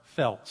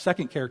heartfelt.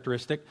 Second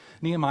characteristic,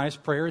 Nehemiah's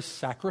prayer is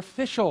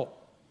sacrificial.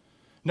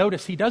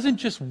 Notice, he doesn't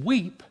just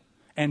weep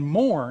and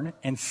mourn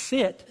and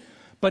sit,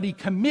 but he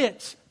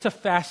commits to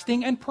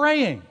fasting and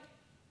praying.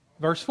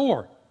 Verse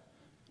 4.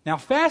 Now,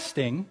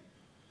 fasting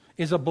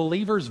is a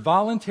believer's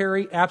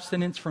voluntary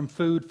abstinence from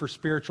food for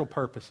spiritual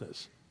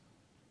purposes.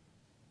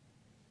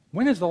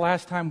 When is the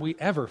last time we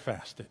ever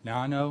fasted? Now,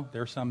 I know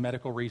there are some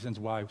medical reasons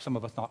why some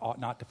of us ought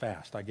not to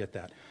fast. I get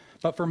that.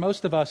 But for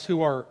most of us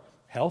who are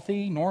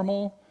healthy,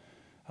 normal,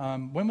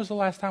 when was the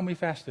last time we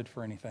fasted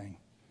for anything?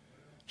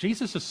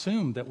 Jesus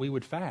assumed that we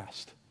would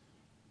fast.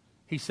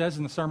 He says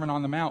in the Sermon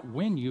on the Mount,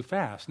 when you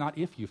fast, not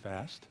if you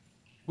fast,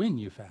 when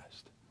you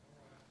fast.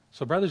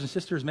 So brothers and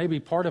sisters, maybe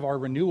part of our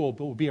renewal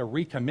will be a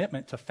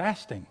recommitment to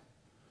fasting.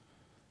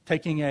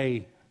 Taking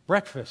a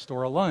breakfast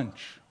or a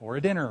lunch or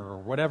a dinner or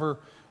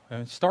whatever.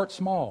 Start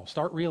small,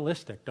 start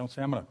realistic. Don't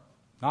say, I'm going to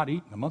not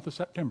eat in the month of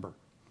September.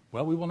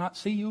 Well, we will not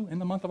see you in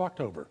the month of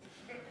October.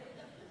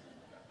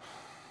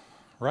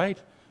 right?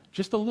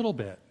 Just a little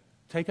bit.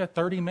 Take a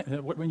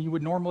 30-minute, when you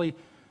would normally,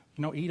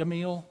 eat a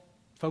meal,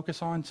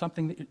 focus on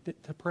something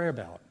to pray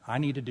about. I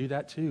need to do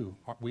that too.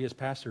 We as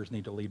pastors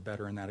need to lead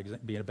better in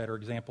that, be a better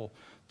example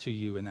to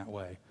you in that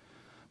way.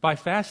 By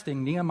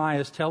fasting, Nehemiah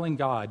is telling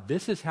God,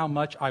 this is how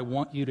much I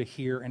want you to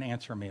hear and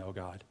answer me, O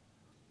God.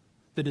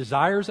 The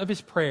desires of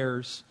his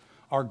prayers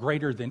are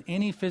greater than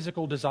any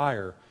physical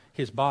desire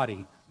his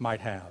body might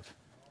have.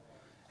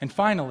 And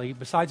finally,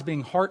 besides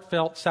being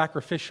heartfelt,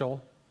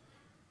 sacrificial,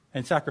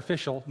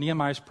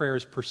 Nehemiah's prayer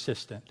is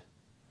persistent.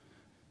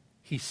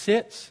 He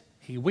sits,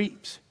 he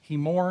weeps, he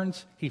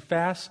mourns, he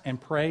fasts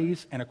and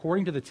prays, and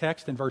according to the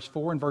text in verse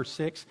 4 and verse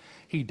 6,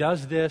 he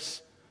does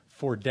this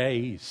for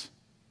days.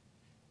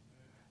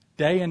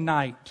 Day and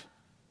night,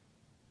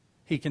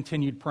 he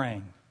continued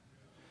praying.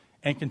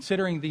 And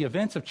considering the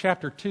events of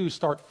chapter 2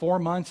 start 4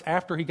 months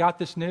after he got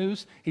this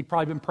news, he'd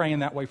probably been praying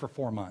that way for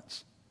 4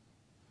 months.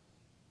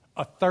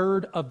 A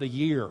third of the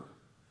year.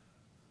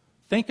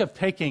 Think of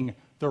taking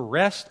the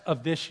rest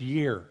of this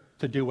year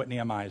to do what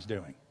Nehemiah is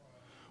doing.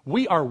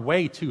 We are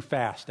way too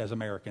fast as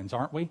Americans,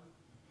 aren't we?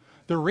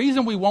 The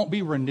reason we won't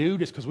be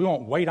renewed is because we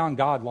won't wait on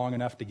God long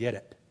enough to get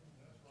it.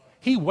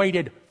 He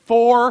waited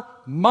 4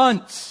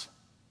 months.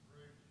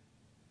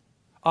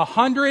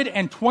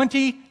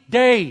 120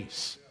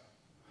 days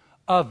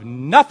of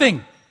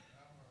nothing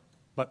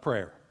but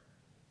prayer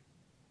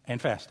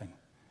and fasting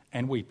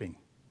and weeping.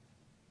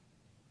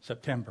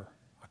 September,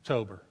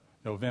 October,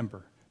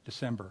 November,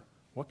 December.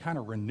 What kind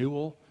of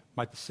renewal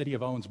might the city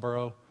of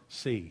Owensboro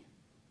see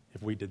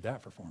if we did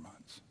that for 4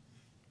 months,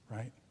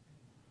 right?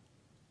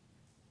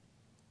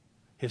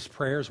 His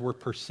prayers were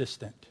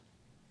persistent.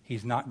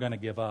 He's not going to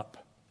give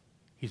up.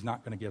 He's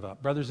not going to give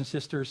up. Brothers and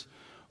sisters,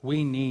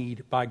 we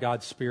need, by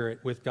God's Spirit,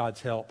 with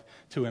God's help,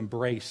 to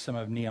embrace some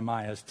of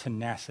Nehemiah's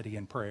tenacity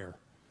in prayer.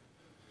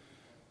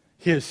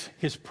 His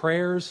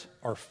prayers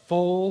are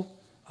full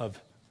of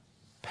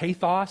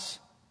pathos,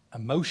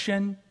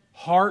 emotion,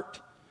 heart.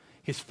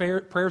 His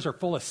prayers are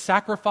full of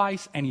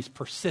sacrifice, and he's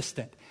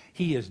persistent.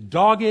 He is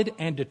dogged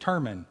and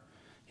determined.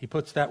 He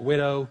puts that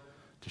widow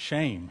to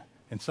shame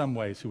in some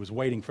ways, who was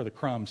waiting for the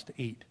crumbs to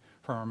eat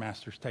from her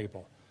master's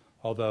table.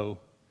 Although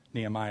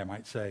Nehemiah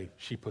might say,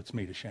 she puts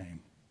me to shame.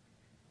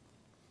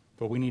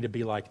 But we need to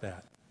be like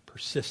that.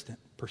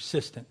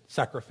 Persistent,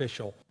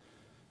 sacrificial,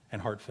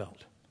 and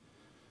heartfelt.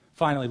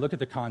 Finally, look at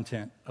the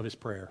content of his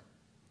prayer.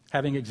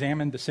 Having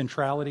examined the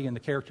centrality and the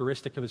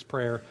characteristic of his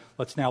prayer,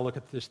 let's now look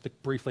at this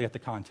briefly at the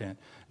content.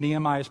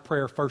 Nehemiah's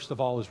prayer, first of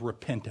all, is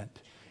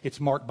repentant. It's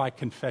marked by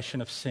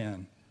confession of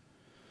sin.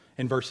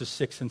 In verses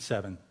 6 and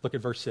 7. Look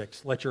at verse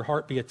 6. Let your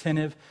heart be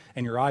attentive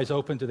and your eyes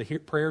open to the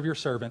prayer of your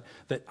servant,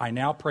 that I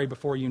now pray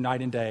before you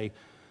night and day,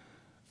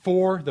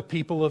 for the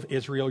people of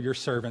Israel, your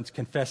servants,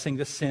 confessing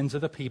the sins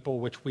of the people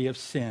which we have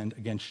sinned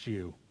against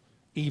you.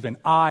 Even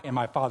I and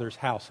my father's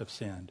house have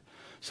sinned.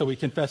 So he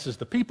confesses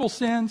the people's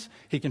sins.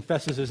 He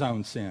confesses his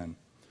own sin.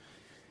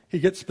 He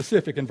gets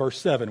specific in verse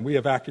 7. We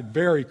have acted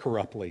very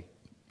corruptly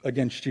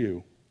against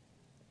you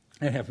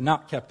and have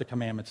not kept the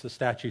commandments, the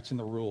statutes, and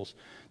the rules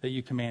that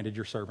you commanded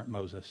your servant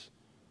Moses.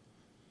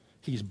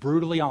 He's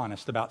brutally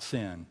honest about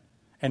sin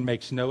and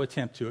makes no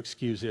attempt to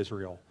excuse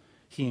Israel.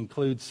 He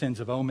includes sins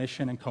of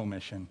omission and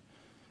commission.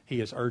 He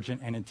is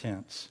urgent and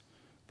intense.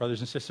 Brothers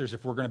and sisters,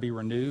 if we're going to be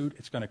renewed,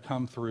 it's going to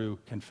come through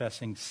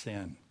confessing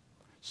sin,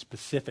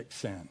 specific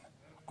sin,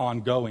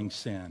 ongoing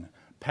sin,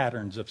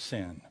 patterns of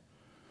sin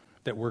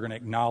that we're going to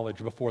acknowledge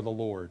before the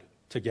Lord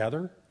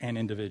together and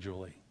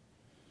individually.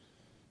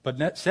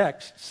 But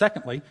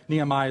secondly,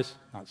 Nehemiah's,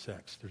 not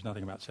sex, there's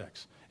nothing about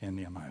sex in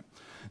Nehemiah.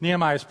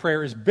 Nehemiah's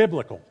prayer is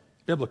biblical.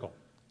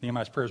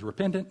 Nehemiah's prayer is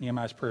repentant.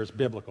 Nehemiah's prayer is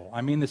biblical. I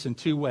mean this in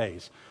two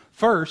ways.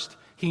 First,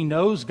 he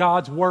knows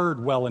God's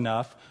word well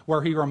enough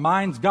where he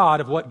reminds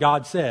God of what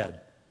God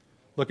said.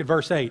 Look at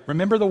verse 8.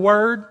 Remember the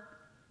word?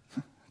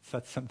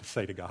 That's something to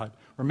say to God.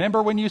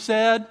 Remember when you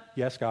said?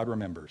 Yes, God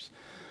remembers.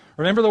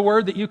 Remember the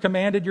word that you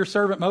commanded your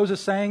servant Moses,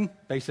 saying,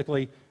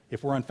 basically,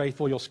 if we're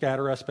unfaithful, you'll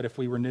scatter us, but if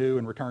we renew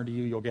and return to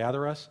you, you'll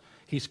gather us.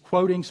 He's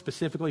quoting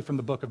specifically from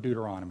the book of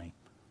Deuteronomy.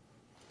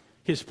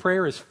 His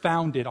prayer is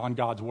founded on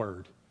God's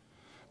word.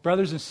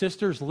 Brothers and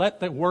sisters, let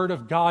the word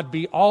of God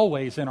be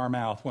always in our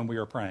mouth when we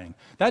are praying.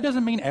 That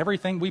doesn't mean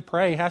everything we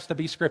pray has to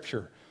be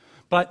scripture.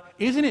 But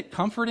isn't it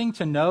comforting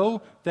to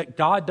know that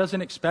God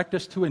doesn't expect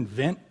us to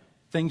invent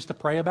things to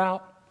pray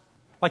about?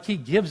 Like he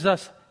gives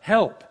us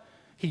help.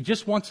 He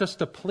just wants us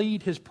to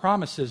plead his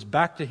promises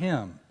back to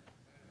him.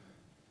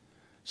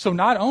 So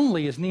not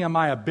only is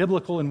Nehemiah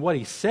biblical in what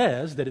he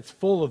says, that it's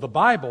full of the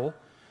Bible,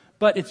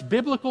 but it's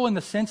biblical in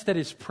the sense that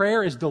his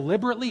prayer is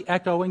deliberately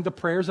echoing the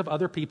prayers of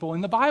other people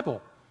in the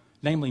Bible.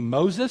 Namely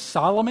Moses,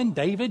 Solomon,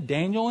 David,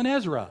 Daniel, and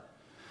Ezra.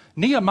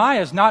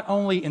 Nehemiah is not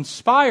only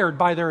inspired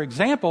by their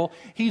example,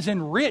 he's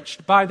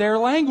enriched by their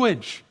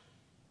language.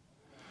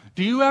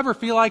 Do you ever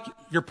feel like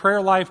your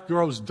prayer life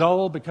grows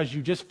dull because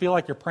you just feel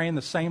like you're praying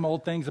the same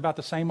old things about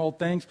the same old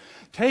things?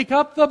 Take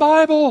up the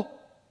Bible.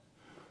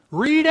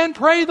 Read and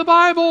pray the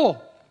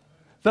Bible.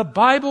 The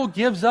Bible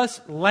gives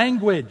us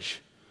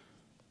language.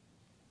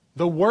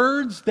 The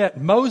words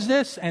that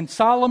Moses and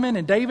Solomon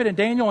and David and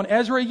Daniel and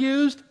Ezra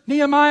used,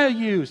 Nehemiah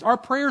used. Our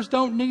prayers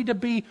don't need to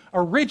be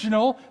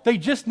original. They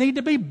just need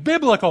to be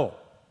biblical.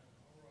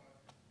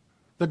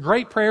 The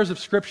great prayers of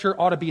Scripture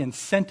ought to be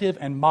incentive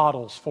and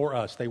models for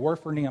us. They were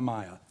for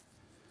Nehemiah.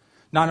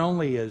 Not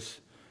only is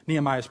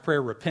Nehemiah's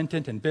prayer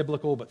repentant and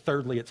biblical, but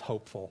thirdly, it's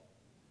hopeful.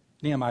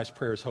 Nehemiah's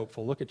prayer is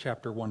hopeful. Look at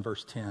chapter 1,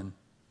 verse 10.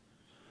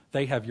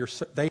 They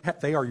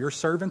are your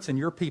servants and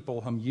your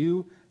people whom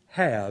you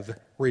have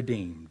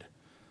redeemed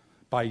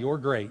by your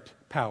great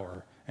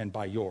power and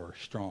by your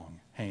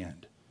strong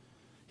hand.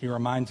 He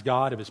reminds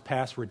God of his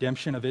past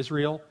redemption of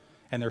Israel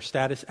and their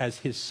status as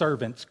his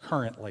servants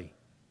currently.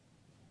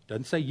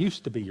 Doesn't say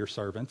used to be your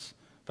servants,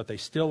 but they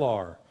still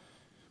are,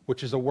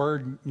 which is a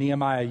word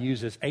Nehemiah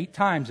uses 8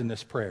 times in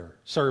this prayer.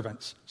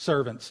 Servants,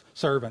 servants,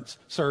 servants,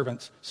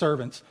 servants,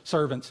 servants,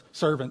 servants,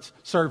 servants,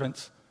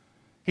 servants.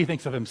 He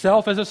thinks of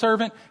himself as a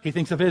servant. He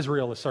thinks of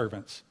Israel as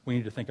servants. We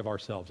need to think of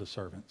ourselves as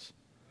servants.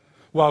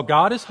 While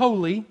God is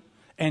holy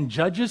and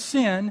judges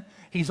sin,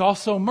 he's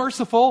also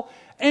merciful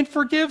and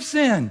forgives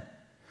sin.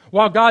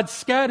 While God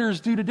scatters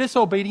due to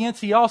disobedience,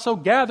 he also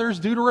gathers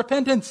due to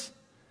repentance.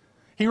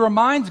 He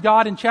reminds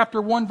God in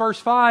chapter 1, verse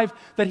 5,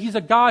 that he's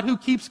a God who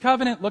keeps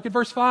covenant. Look at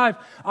verse 5.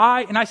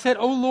 I said,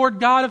 O Lord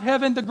God of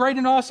heaven, the great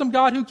and awesome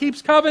God who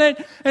keeps covenant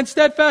and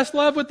steadfast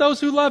love with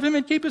those who love him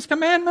and keep his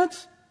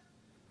commandments.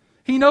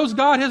 He knows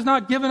God has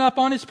not given up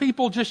on his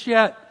people just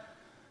yet.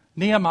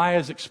 Nehemiah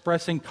is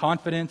expressing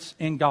confidence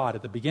in God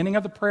at the beginning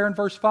of the prayer in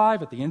verse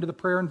 5, at the end of the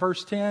prayer in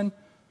verse 10,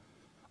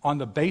 on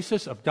the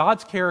basis of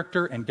God's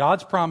character and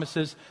God's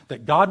promises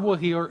that God will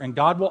hear and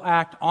God will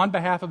act on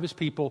behalf of his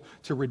people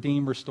to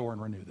redeem, restore,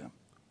 and renew them.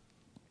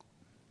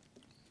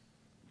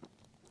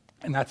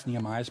 And that's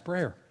Nehemiah's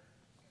prayer.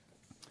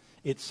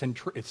 It's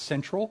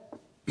central.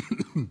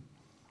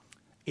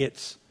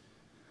 It's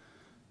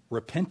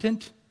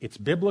repentant. It's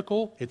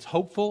biblical. It's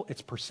hopeful.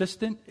 It's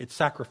persistent. It's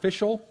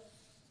sacrificial.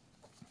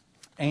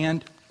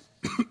 And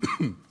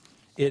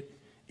it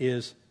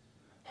is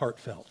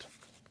heartfelt.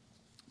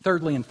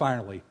 Thirdly and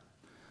finally,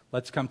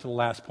 let's come to the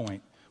last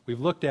point. We've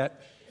looked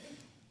at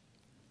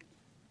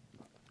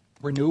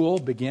renewal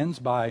begins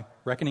by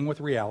reckoning with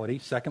reality.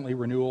 Secondly,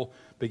 renewal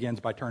begins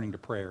by turning to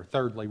prayer.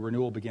 Thirdly,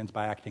 renewal begins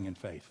by acting in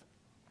faith.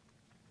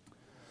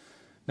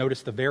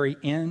 Notice the very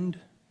end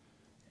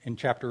in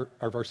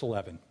verse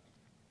 11.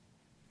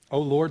 O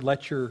Lord,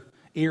 let your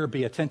ear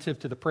be attentive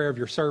to the prayer of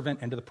your servant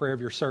and to the prayer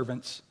of your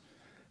servants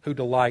who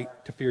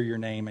delight to fear your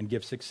name, and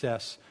give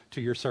success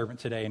to your servant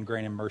today, and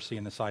grant him mercy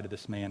in the sight of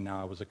this man.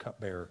 Now I was a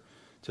cupbearer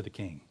to the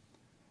king.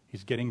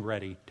 He's getting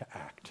ready to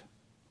act.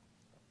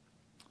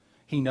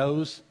 He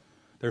knows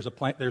there's a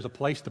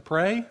place to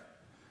pray, and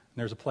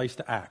there's a place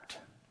to act.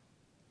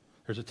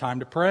 There's a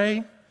time to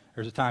pray,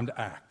 there's a time to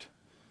act.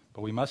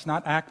 But we must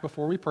not act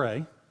before we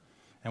pray,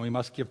 and we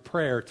must give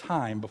prayer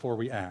time before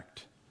we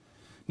act.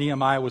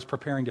 Nehemiah was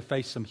preparing to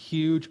face some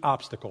huge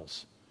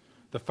obstacles.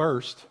 The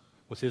first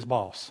was his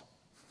boss,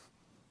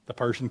 the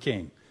Persian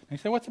king. And you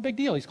say, what's the big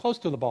deal? He's close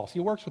to the boss. He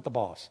works with the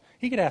boss.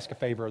 He could ask a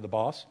favor of the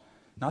boss.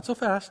 Not so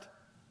fast.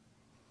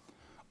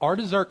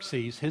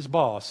 Artaxerxes, his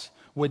boss,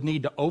 would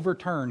need to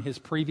overturn his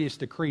previous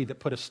decree that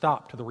put a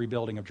stop to the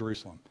rebuilding of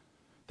Jerusalem.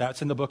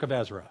 That's in the book of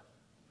Ezra.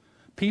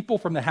 People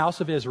from the house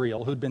of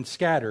Israel who'd been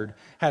scattered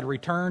had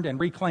returned and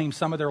reclaimed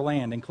some of their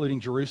land, including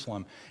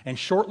Jerusalem. And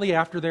shortly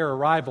after their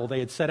arrival, they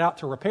had set out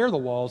to repair the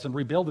walls and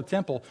rebuild the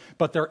temple,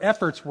 but their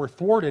efforts were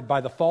thwarted by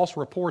the false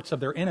reports of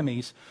their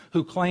enemies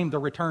who claimed the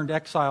returned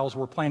exiles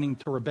were planning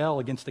to rebel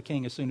against the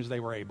king as soon as they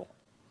were able.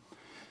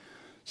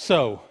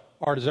 So,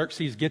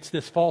 Artaxerxes gets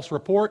this false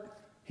report.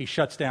 He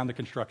shuts down the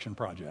construction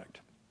project.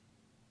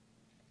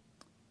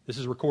 This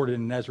is recorded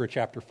in Ezra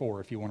chapter 4,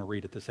 if you want to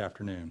read it this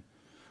afternoon,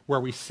 where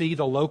we see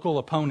the local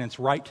opponents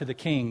write to the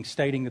king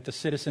stating that the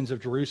citizens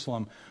of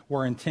Jerusalem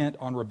were intent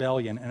on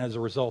rebellion, and as a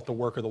result, the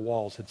work of the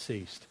walls had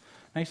ceased.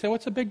 And you say,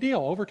 what's the big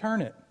deal?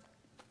 Overturn it.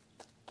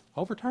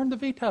 Overturn the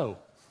veto.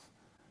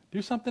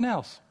 Do something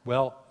else.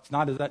 Well, it's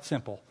not that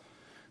simple.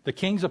 The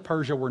kings of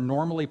Persia were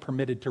normally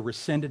permitted to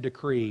rescind a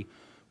decree,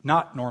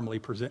 not normally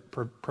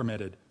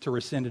permitted to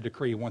rescind a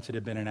decree once it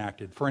had been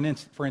enacted. For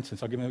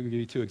instance, I'll give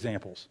you 2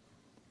 examples.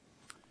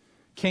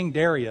 King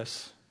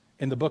Darius,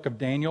 in the book of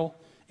Daniel,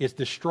 is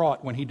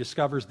distraught when he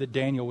discovers that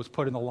Daniel was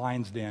put in the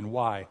lion's den.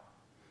 Why?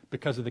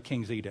 Because of the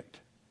king's edict.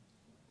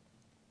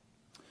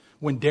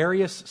 When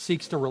Darius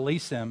seeks to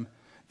release him,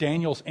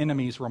 Daniel's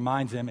enemies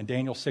reminds him in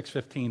Daniel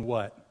 6:15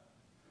 what?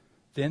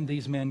 Then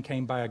these men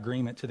came by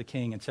agreement to the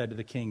king and said to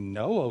the king,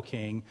 know, O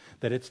king,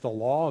 that it's the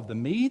law of the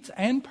Medes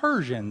and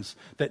Persians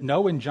that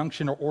no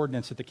injunction or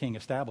ordinance that the king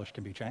established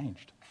can be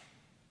changed.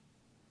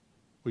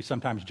 We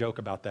sometimes joke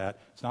about that.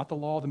 It's not the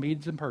law of the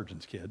Medes and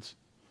Persians, kids.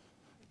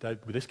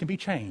 This can be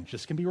changed.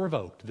 This can be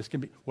revoked. This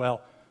can be,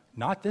 well,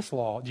 not this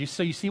law.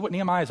 So you see what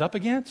Nehemiah is up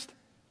against?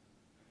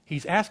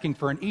 He's asking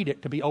for an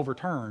edict to be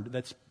overturned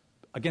that's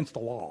against the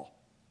law.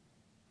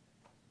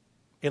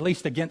 at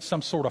least against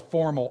some sort of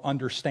formal,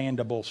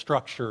 understandable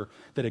structure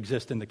that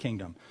exists in the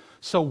kingdom.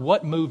 So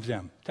what moved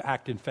them to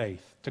act in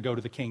faith, to go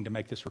to the king to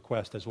make this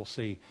request, as we'll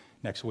see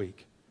next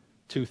week?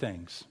 Two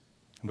things.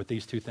 And with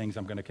these two things,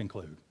 I'm going to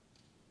conclude.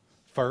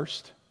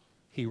 First,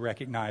 he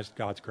recognized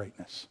God's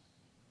greatness.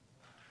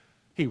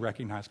 He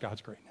recognized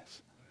God's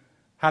greatness.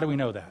 How do we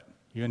know that?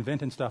 You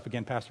inventing stuff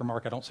again, Pastor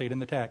Mark. I don't see it in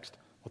the text.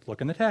 Let's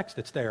look in the text.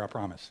 It's there, I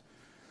promise.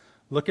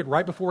 Look at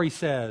right before he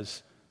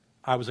says,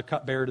 I was a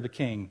cupbearer to the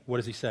king. What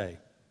does he say?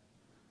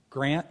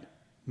 Grant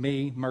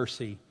me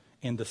mercy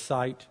in the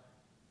sight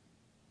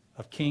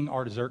of King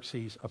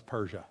Artaxerxes of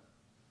Persia.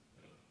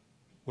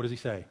 What does he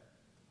say?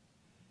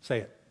 Say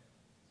it.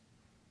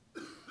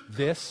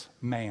 This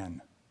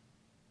man.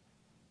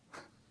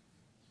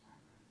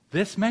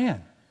 This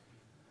man.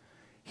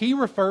 He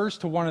refers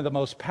to one of the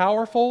most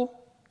powerful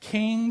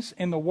kings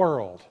in the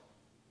world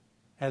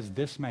as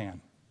this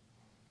man.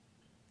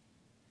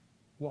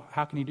 Well,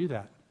 how can he do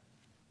that?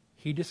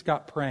 He just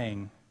got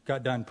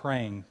done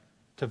praying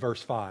to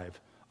verse 5.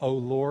 O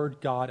Lord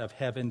God of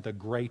heaven, the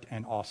great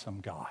and awesome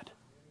God.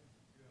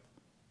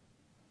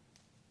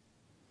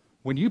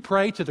 When you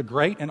pray to the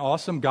great and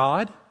awesome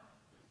God,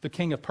 the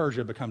king of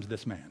Persia becomes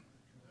this man.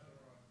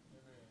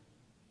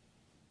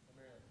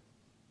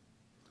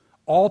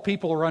 All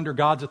people are under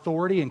God's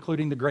authority,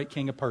 including the great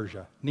king of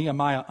Persia.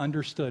 Nehemiah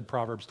understood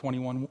Proverbs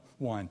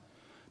 21:1.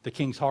 The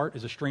king's heart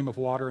is a stream of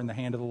water in the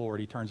hand of the Lord.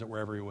 He turns it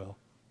wherever he will.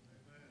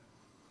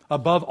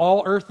 Above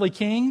all earthly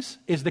kings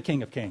is the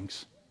King of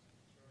Kings.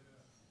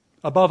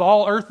 Above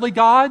all earthly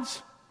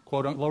gods,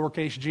 quote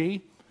lowercase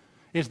g,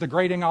 is the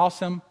great and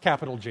awesome,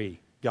 capital G,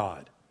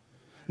 God.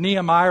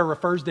 Nehemiah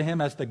refers to him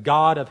as the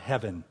God of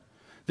heaven.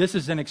 This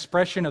is an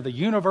expression of the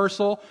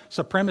universal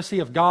supremacy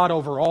of God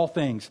over all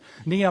things.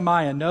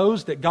 Nehemiah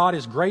knows that God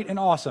is great and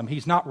awesome.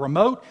 He's not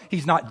remote.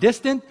 He's not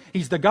distant.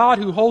 He's the God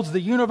who holds the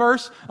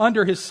universe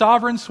under his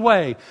sovereign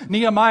sway.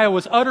 Nehemiah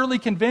was utterly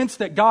convinced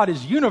that God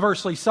is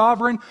universally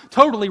sovereign,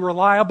 totally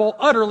reliable,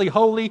 utterly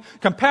holy,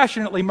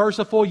 compassionately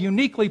merciful,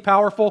 uniquely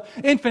powerful,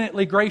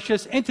 infinitely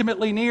gracious,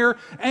 intimately near,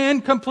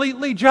 and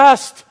completely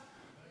just.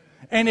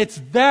 And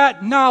it's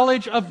that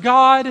knowledge of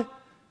God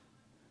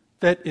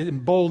that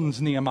emboldens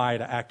Nehemiah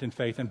to act in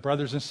faith. And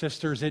brothers and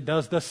sisters, it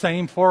does the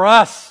same for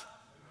us.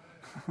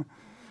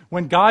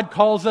 When God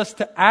calls us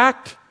to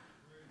act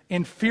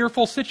in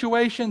fearful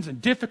situations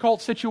and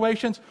difficult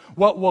situations,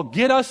 what will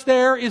get us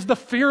there is the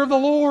fear of the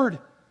Lord.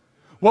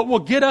 What will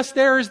get us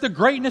there is the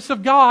greatness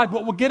of God.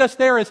 What will get us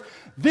there is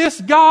this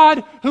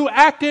God who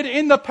acted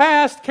in the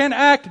past can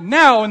act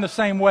now in the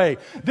same way.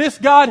 This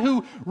God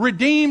who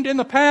redeemed in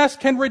the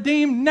past can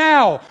redeem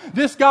now.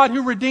 This God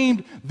who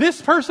redeemed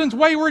this person's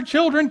wayward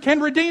children can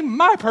redeem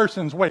my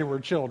person's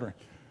wayward children.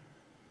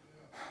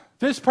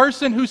 This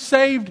person who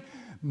saved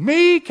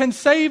me can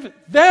save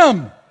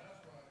them.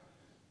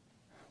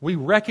 We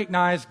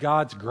recognize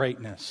God's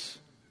greatness.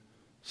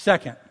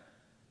 Second,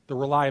 the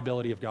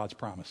reliability of God's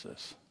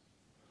promises.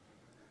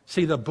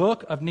 See, the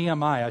book of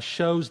Nehemiah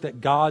shows that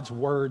God's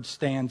word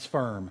stands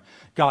firm.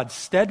 God's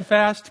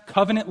steadfast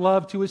covenant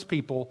love to his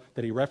people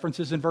that he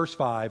references in verse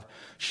 5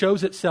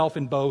 shows itself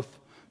in both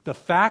the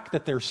fact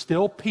that there's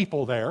still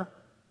people there.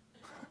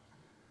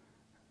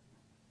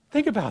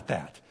 Think about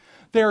that.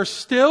 There are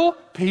still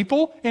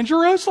people in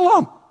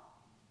Jerusalem.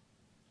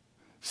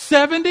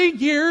 70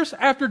 years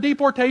after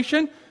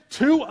deportation,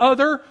 two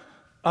other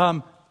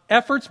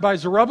efforts by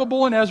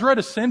Zerubbabel and Ezra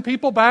to send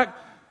people back.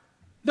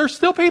 There's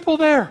still people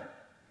there.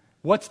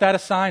 What's that a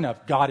sign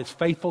of? God is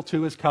faithful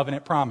to his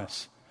covenant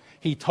promise.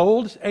 He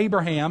told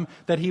Abraham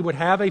that he would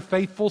have a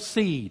faithful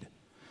seed.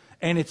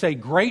 And it's a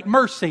great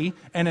mercy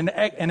and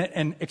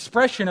an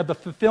expression of the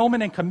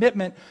fulfillment and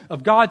commitment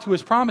of God to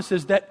his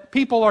promises that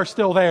people are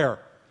still there.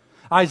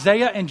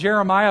 Isaiah and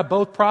Jeremiah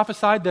both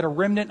prophesied that a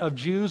remnant of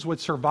Jews would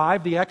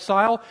survive the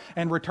exile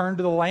and return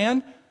to the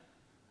land.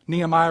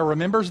 Nehemiah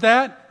remembers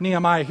that.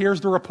 Nehemiah hears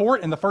the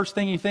report, and the first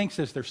thing he thinks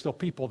is there's still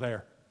people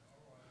there.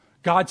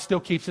 God still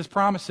keeps his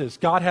promises.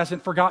 God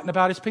hasn't forgotten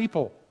about his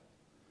people.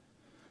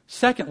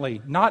 Secondly,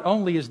 not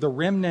only is the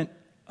remnant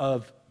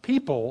of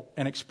people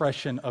an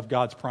expression of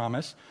God's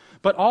promise,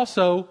 but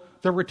also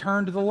the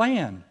return to the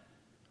land.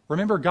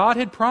 Remember, God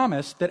had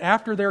promised that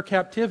after their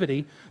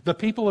captivity, the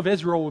people of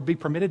Israel would be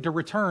permitted to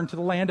return to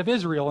the land of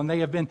Israel, and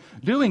they have been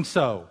doing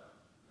so.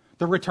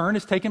 The return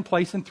has taken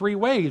place in 3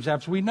 waves,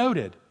 as we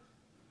noted.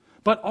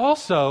 But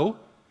also,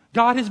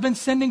 God has been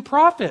sending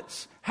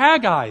prophets.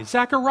 Haggai,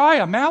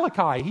 Zechariah,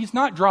 Malachi. He's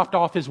not dropped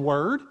off his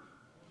word.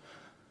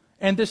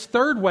 And this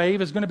third wave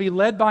is going to be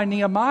led by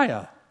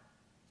Nehemiah.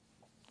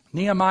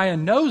 Nehemiah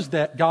knows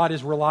that God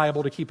is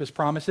reliable to keep his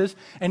promises,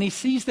 and he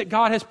sees that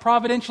God has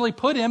providentially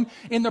put him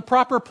in the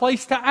proper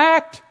place to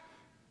act.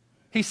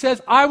 He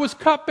says, I was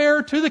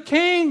cupbearer to the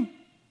king.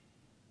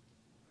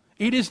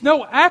 It is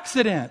no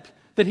accident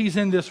that he's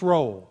in this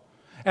role.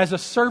 As a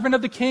servant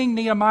of the king,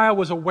 Nehemiah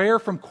was aware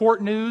from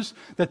court news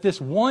that this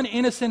one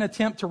innocent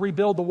attempt to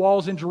rebuild the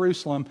walls in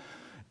Jerusalem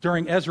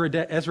during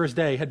Ezra's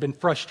day had been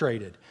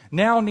frustrated.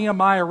 Now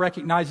Nehemiah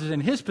recognizes in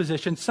his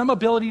position some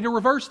ability to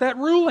reverse that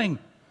ruling.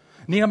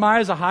 Nehemiah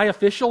is a high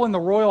official in the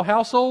royal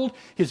household.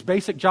 His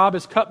basic job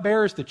as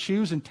cupbearer is to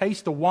choose and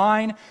taste the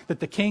wine that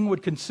the king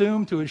would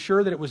consume to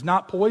ensure that it was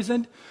not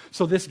poisoned.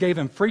 So this gave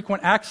him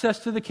frequent access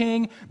to the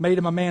king, made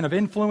him a man of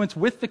influence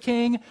with the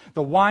king.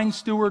 The wine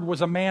steward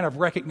was a man of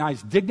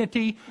recognized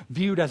dignity,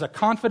 viewed as a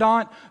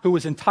confidant who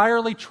was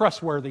entirely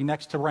trustworthy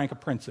next to rank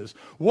of princes.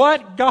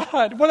 What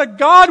God, what a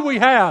God we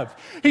have.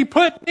 He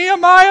put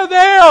Nehemiah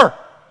there.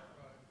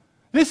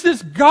 This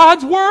is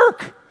God's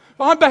work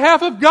on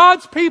behalf of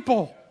God's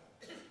people.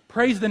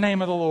 Praise the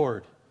name of the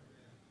Lord.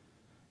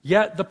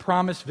 Yet the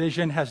promised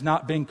vision has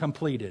not been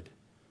completed.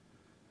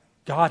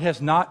 God has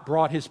not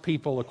brought his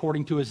people,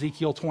 according to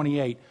Ezekiel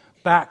 28,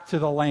 back to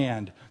the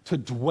land to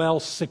dwell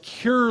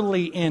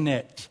securely in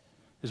it,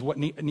 is what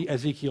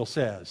Ezekiel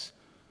says.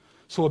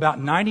 So about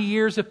 90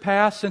 years have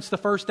passed since the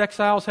first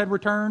exiles had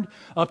returned.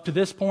 Up to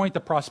this point, the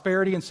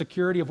prosperity and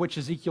security of which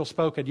Ezekiel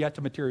spoke had yet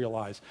to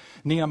materialize.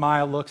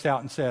 Nehemiah looks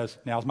out and says,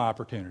 now's my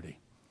opportunity.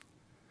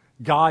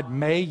 God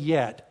may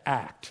yet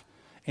act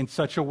in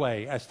such a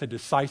way as to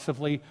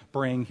decisively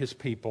bring his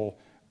people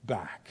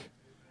back.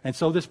 And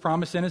so this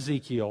promise in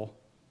Ezekiel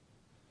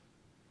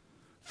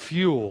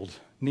fueled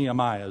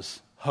Nehemiah's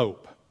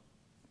hope.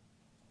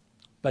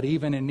 But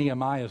even in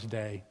Nehemiah's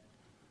day,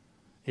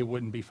 it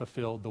wouldn't be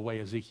fulfilled the way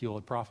Ezekiel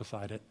had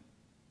prophesied it.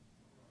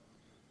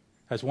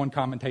 As one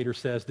commentator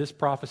says, this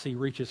prophecy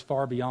reaches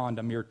far beyond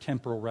a mere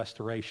temporal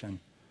restoration.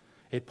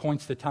 It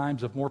points to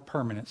times of more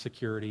permanent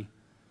security,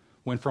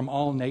 when from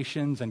all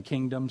nations and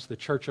kingdoms the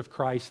church of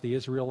Christ, the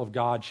Israel of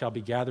God, shall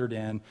be gathered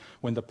in,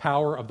 when the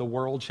power of the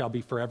world shall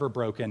be forever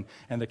broken,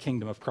 and the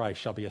kingdom of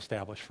Christ shall be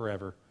established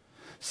forever.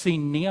 See,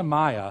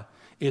 Nehemiah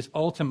is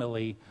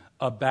ultimately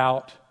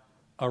about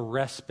a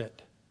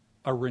respite,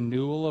 a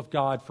renewal of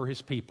God for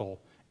his people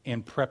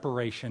in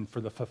preparation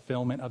for the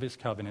fulfillment of his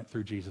covenant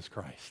through Jesus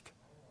Christ.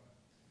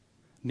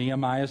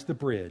 Nehemiah is the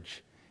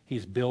bridge.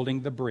 He's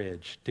building the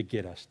bridge to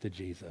get us to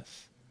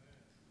Jesus.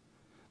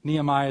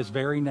 Nehemiah's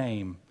very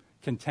name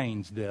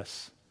contains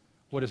this.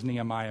 What does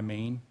Nehemiah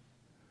mean?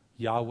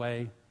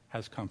 Yahweh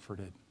has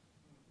comforted.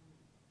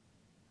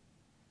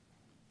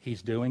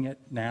 He's doing it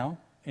now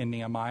in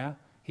Nehemiah.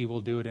 He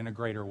will do it in a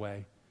greater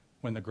way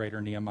when the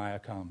greater Nehemiah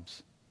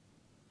comes.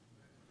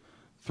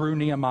 Through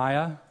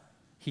Nehemiah,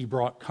 he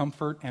brought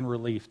comfort and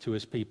relief to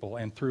his people.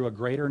 And through a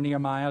greater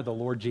Nehemiah, the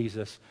Lord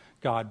Jesus,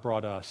 God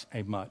brought us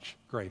a much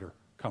greater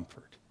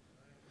comfort.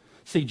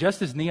 See,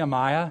 just as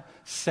Nehemiah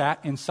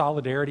sat in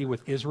solidarity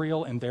with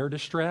Israel in their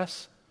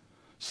distress,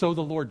 so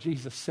the Lord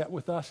Jesus sat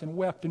with us and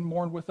wept and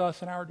mourned with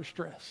us in our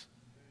distress.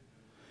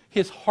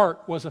 His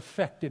heart was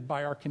affected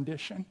by our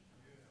condition.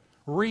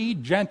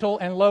 Read gentle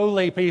and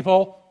lowly,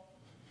 people.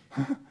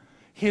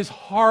 His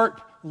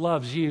heart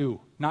loves you,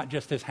 not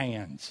just his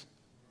hands.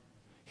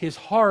 His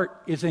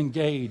heart is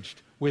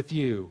engaged with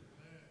you.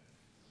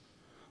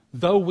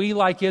 Though we,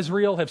 like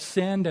Israel, have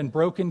sinned and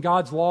broken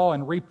God's law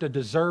and reaped a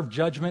deserved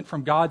judgment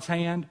from God's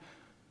hand,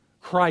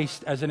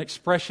 Christ, as an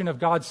expression of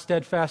God's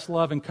steadfast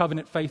love and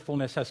covenant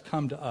faithfulness, has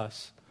come to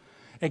us.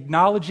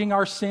 Acknowledging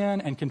our sin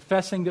and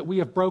confessing that we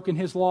have broken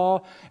his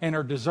law and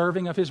are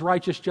deserving of his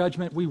righteous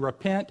judgment, we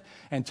repent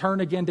and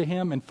turn again to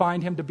him and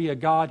find him to be a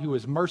God who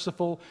is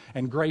merciful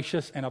and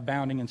gracious and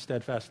abounding in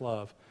steadfast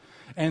love.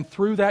 And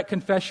through that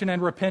confession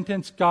and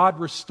repentance, God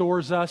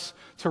restores us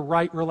to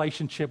right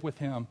relationship with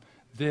him.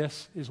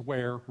 This is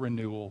where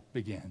renewal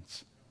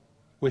begins,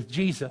 with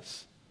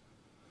Jesus.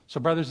 So,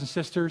 brothers and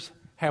sisters,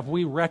 have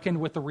we reckoned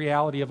with the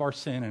reality of our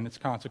sin and its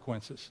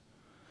consequences?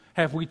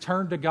 Have we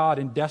turned to God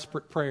in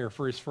desperate prayer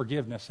for his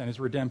forgiveness and his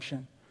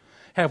redemption?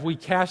 Have we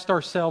cast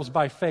ourselves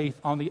by faith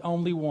on the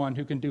only one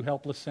who can do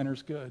helpless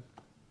sinners good?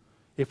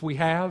 If we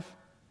have,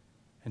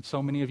 and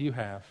so many of you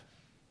have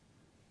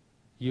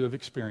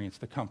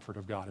experienced the comfort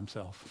of God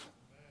himself.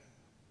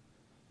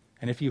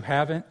 And if you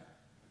haven't,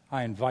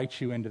 I invite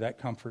you into that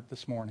comfort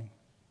this morning,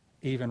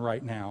 even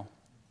right now.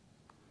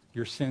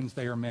 Your sins,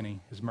 they are many.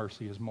 His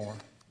mercy is more.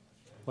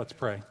 Let's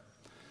pray.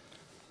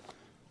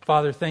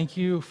 Father, thank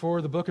you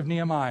for the book of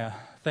Nehemiah.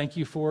 Thank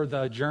you for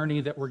the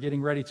journey that we're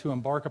getting ready to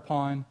embark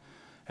upon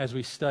as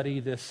we study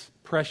this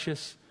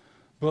precious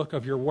book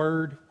of your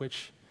word,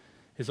 which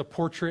is a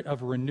portrait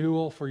of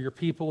renewal for your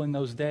people in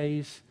those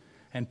days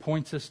and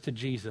points us to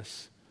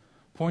Jesus,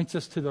 points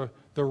us to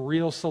the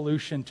real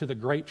solution to the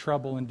great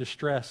trouble and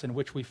distress in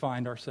which we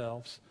find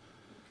ourselves.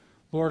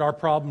 Lord, our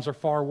problems are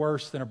far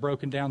worse than a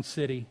broken down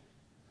city.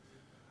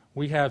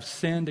 We have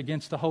sinned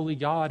against a holy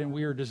God, and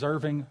we are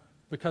deserving,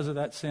 because of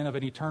that sin, of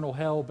an eternal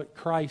hell. But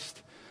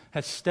Christ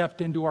has stepped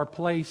into our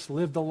place,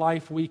 lived the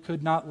life we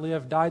could not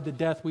live, died the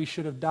death we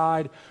should have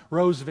died,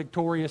 rose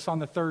victorious on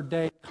the third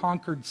day,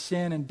 conquered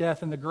sin and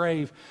death and the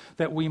grave,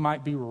 that we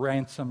might be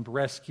ransomed,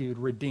 rescued,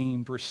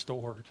 redeemed,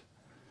 restored.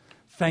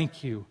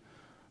 Thank you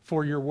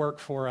for your work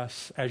for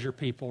us as your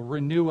people.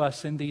 Renew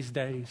us in these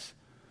days.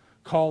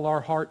 Call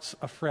our hearts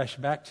afresh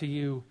back to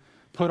you.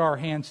 Put our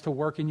hands to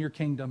work in your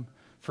kingdom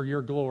for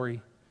your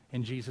glory.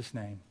 In Jesus'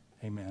 name,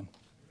 amen.